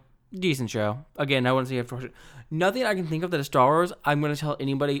TV show, decent show. Again, I wouldn't say you have to watch it. Nothing I can think of that is Star Wars I'm going to tell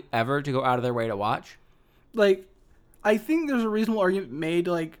anybody ever to go out of their way to watch. Like, I think there's a reasonable argument made,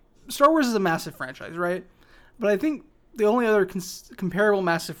 like, Star Wars is a massive franchise, right? But I think the only other comparable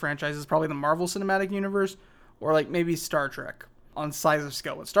massive franchise is probably the Marvel Cinematic Universe, or like maybe Star Trek on size of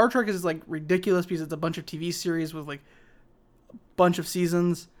scale. But Star Trek is like ridiculous because it's a bunch of TV series with like a bunch of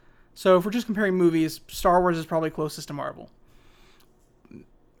seasons. So if we're just comparing movies, Star Wars is probably closest to Marvel.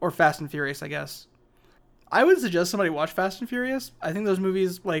 Or Fast and Furious, I guess. I would suggest somebody watch Fast and Furious. I think those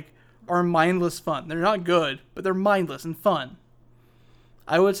movies like are mindless fun. They're not good, but they're mindless and fun.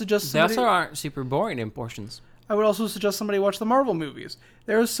 I would suggest somebody... They also aren't super boring in portions. I would also suggest somebody watch the Marvel movies.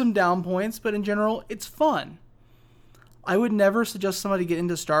 There's some down points, but in general, it's fun. I would never suggest somebody get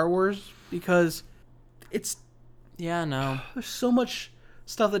into Star Wars because it's... Yeah, no. There's so much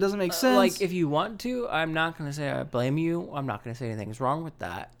stuff that doesn't make sense. Like, if you want to, I'm not going to say I blame you. I'm not going to say anything's wrong with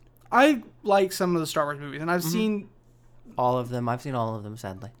that. I like some of the Star Wars movies, and I've seen... All of them. I've seen all of them,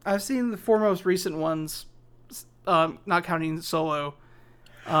 sadly. I've seen the four most recent ones, not counting Solo,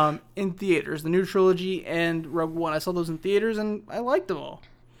 in theaters. The new trilogy and Rogue One. I saw those in theaters, and I liked them all.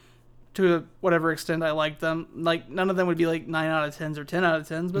 To whatever extent I liked them. Like, none of them would be like 9 out of 10s or 10 out of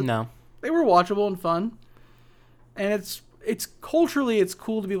 10s, but no, they were watchable and fun. And it's culturally, it's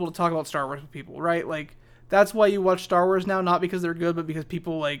cool to be able to talk about Star Wars with people, right? Like, that's why you watch Star Wars now, not because they're good, but because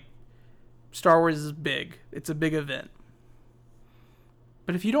people like Star Wars is big. It's a big event.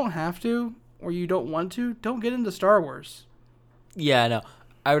 But if you don't have to, or you don't want to, don't get into Star Wars. Yeah, no.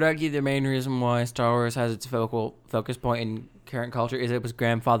 I would argue the main reason why Star Wars has its focus point in current culture is it was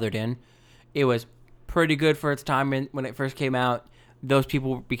grandfathered in. It was pretty good for its time when it first came out. Those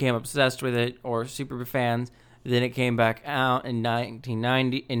people became obsessed with it or super fans. Then it came back out in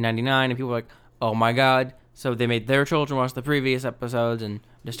 99, and people were like, oh my god. So they made their children watch the previous episodes, and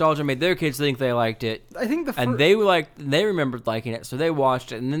nostalgia made their kids think they liked it. I think and they remembered liking it, so they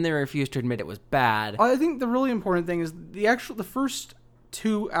watched it, and then they refused to admit it was bad. I think the really important thing is the first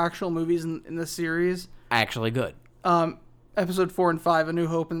two actual movies in the series, actually good. Episode 4 and 5, A New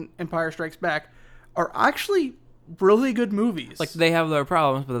Hope and Empire Strikes Back, are actually really good movies. Like, they have their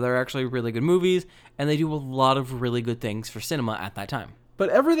problems, but they're actually really good movies, and they do a lot of really good things for cinema at that time. But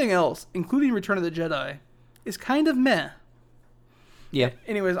everything else, including Return of the Jedi, is kind of meh. Yeah.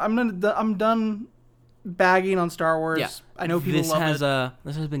 Anyways, I'm done bagging on Star Wars. Yeah. I know people love it.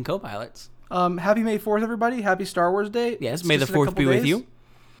 This has been Co-Pilots. Happy May 4th, everybody. Happy Star Wars Day. Yes, May the 4th be with you.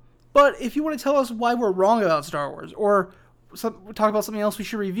 But if you want to tell us why we're wrong about Star Wars, or talk about something else we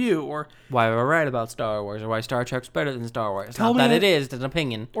should review, or why we're right about Star Wars, or why Star Trek's better than Star Wars. Not that it is, it's an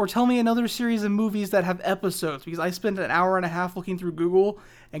opinion. Or tell me another series of movies that have episodes, because I spent an hour and a half looking through Google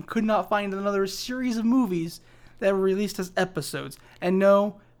and could not find another series of movies that were released as episodes. And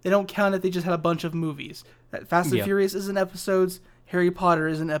no, they don't count it, they just had a bunch of movies. That Fast and Furious isn't episodes, Harry Potter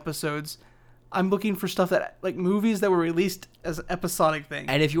isn't episodes. I'm looking for stuff that, like, movies that were released as episodic things.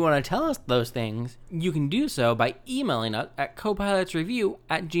 And if you want to tell us those things, you can do so by emailing us at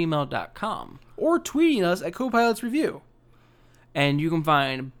copilotsreview@gmail.com. Or tweeting us at copilotsreview. And you can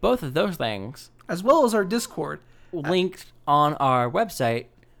find both of those things, as well as our Discord, linked on our website,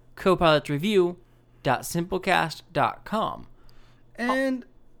 copilotsreview.simplecast.com. And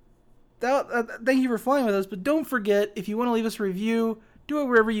thank you for flying with us, but don't forget, if you want to leave us a review, do it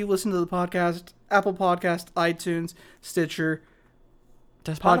wherever you listen to the podcast: Apple Podcast, iTunes, Stitcher.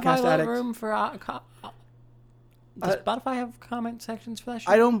 Does Spotify have room for? Does Spotify have comment sections for that shit?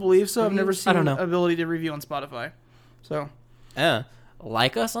 I don't believe so. I've never seen the ability to review on Spotify. So,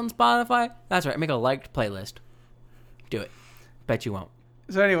 like us on Spotify? That's right. Make a liked playlist. Do it. Bet you won't.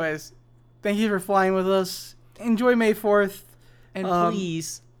 So, anyways, thank you for flying with us. Enjoy May 4th, and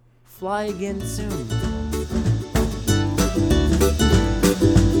please fly again soon.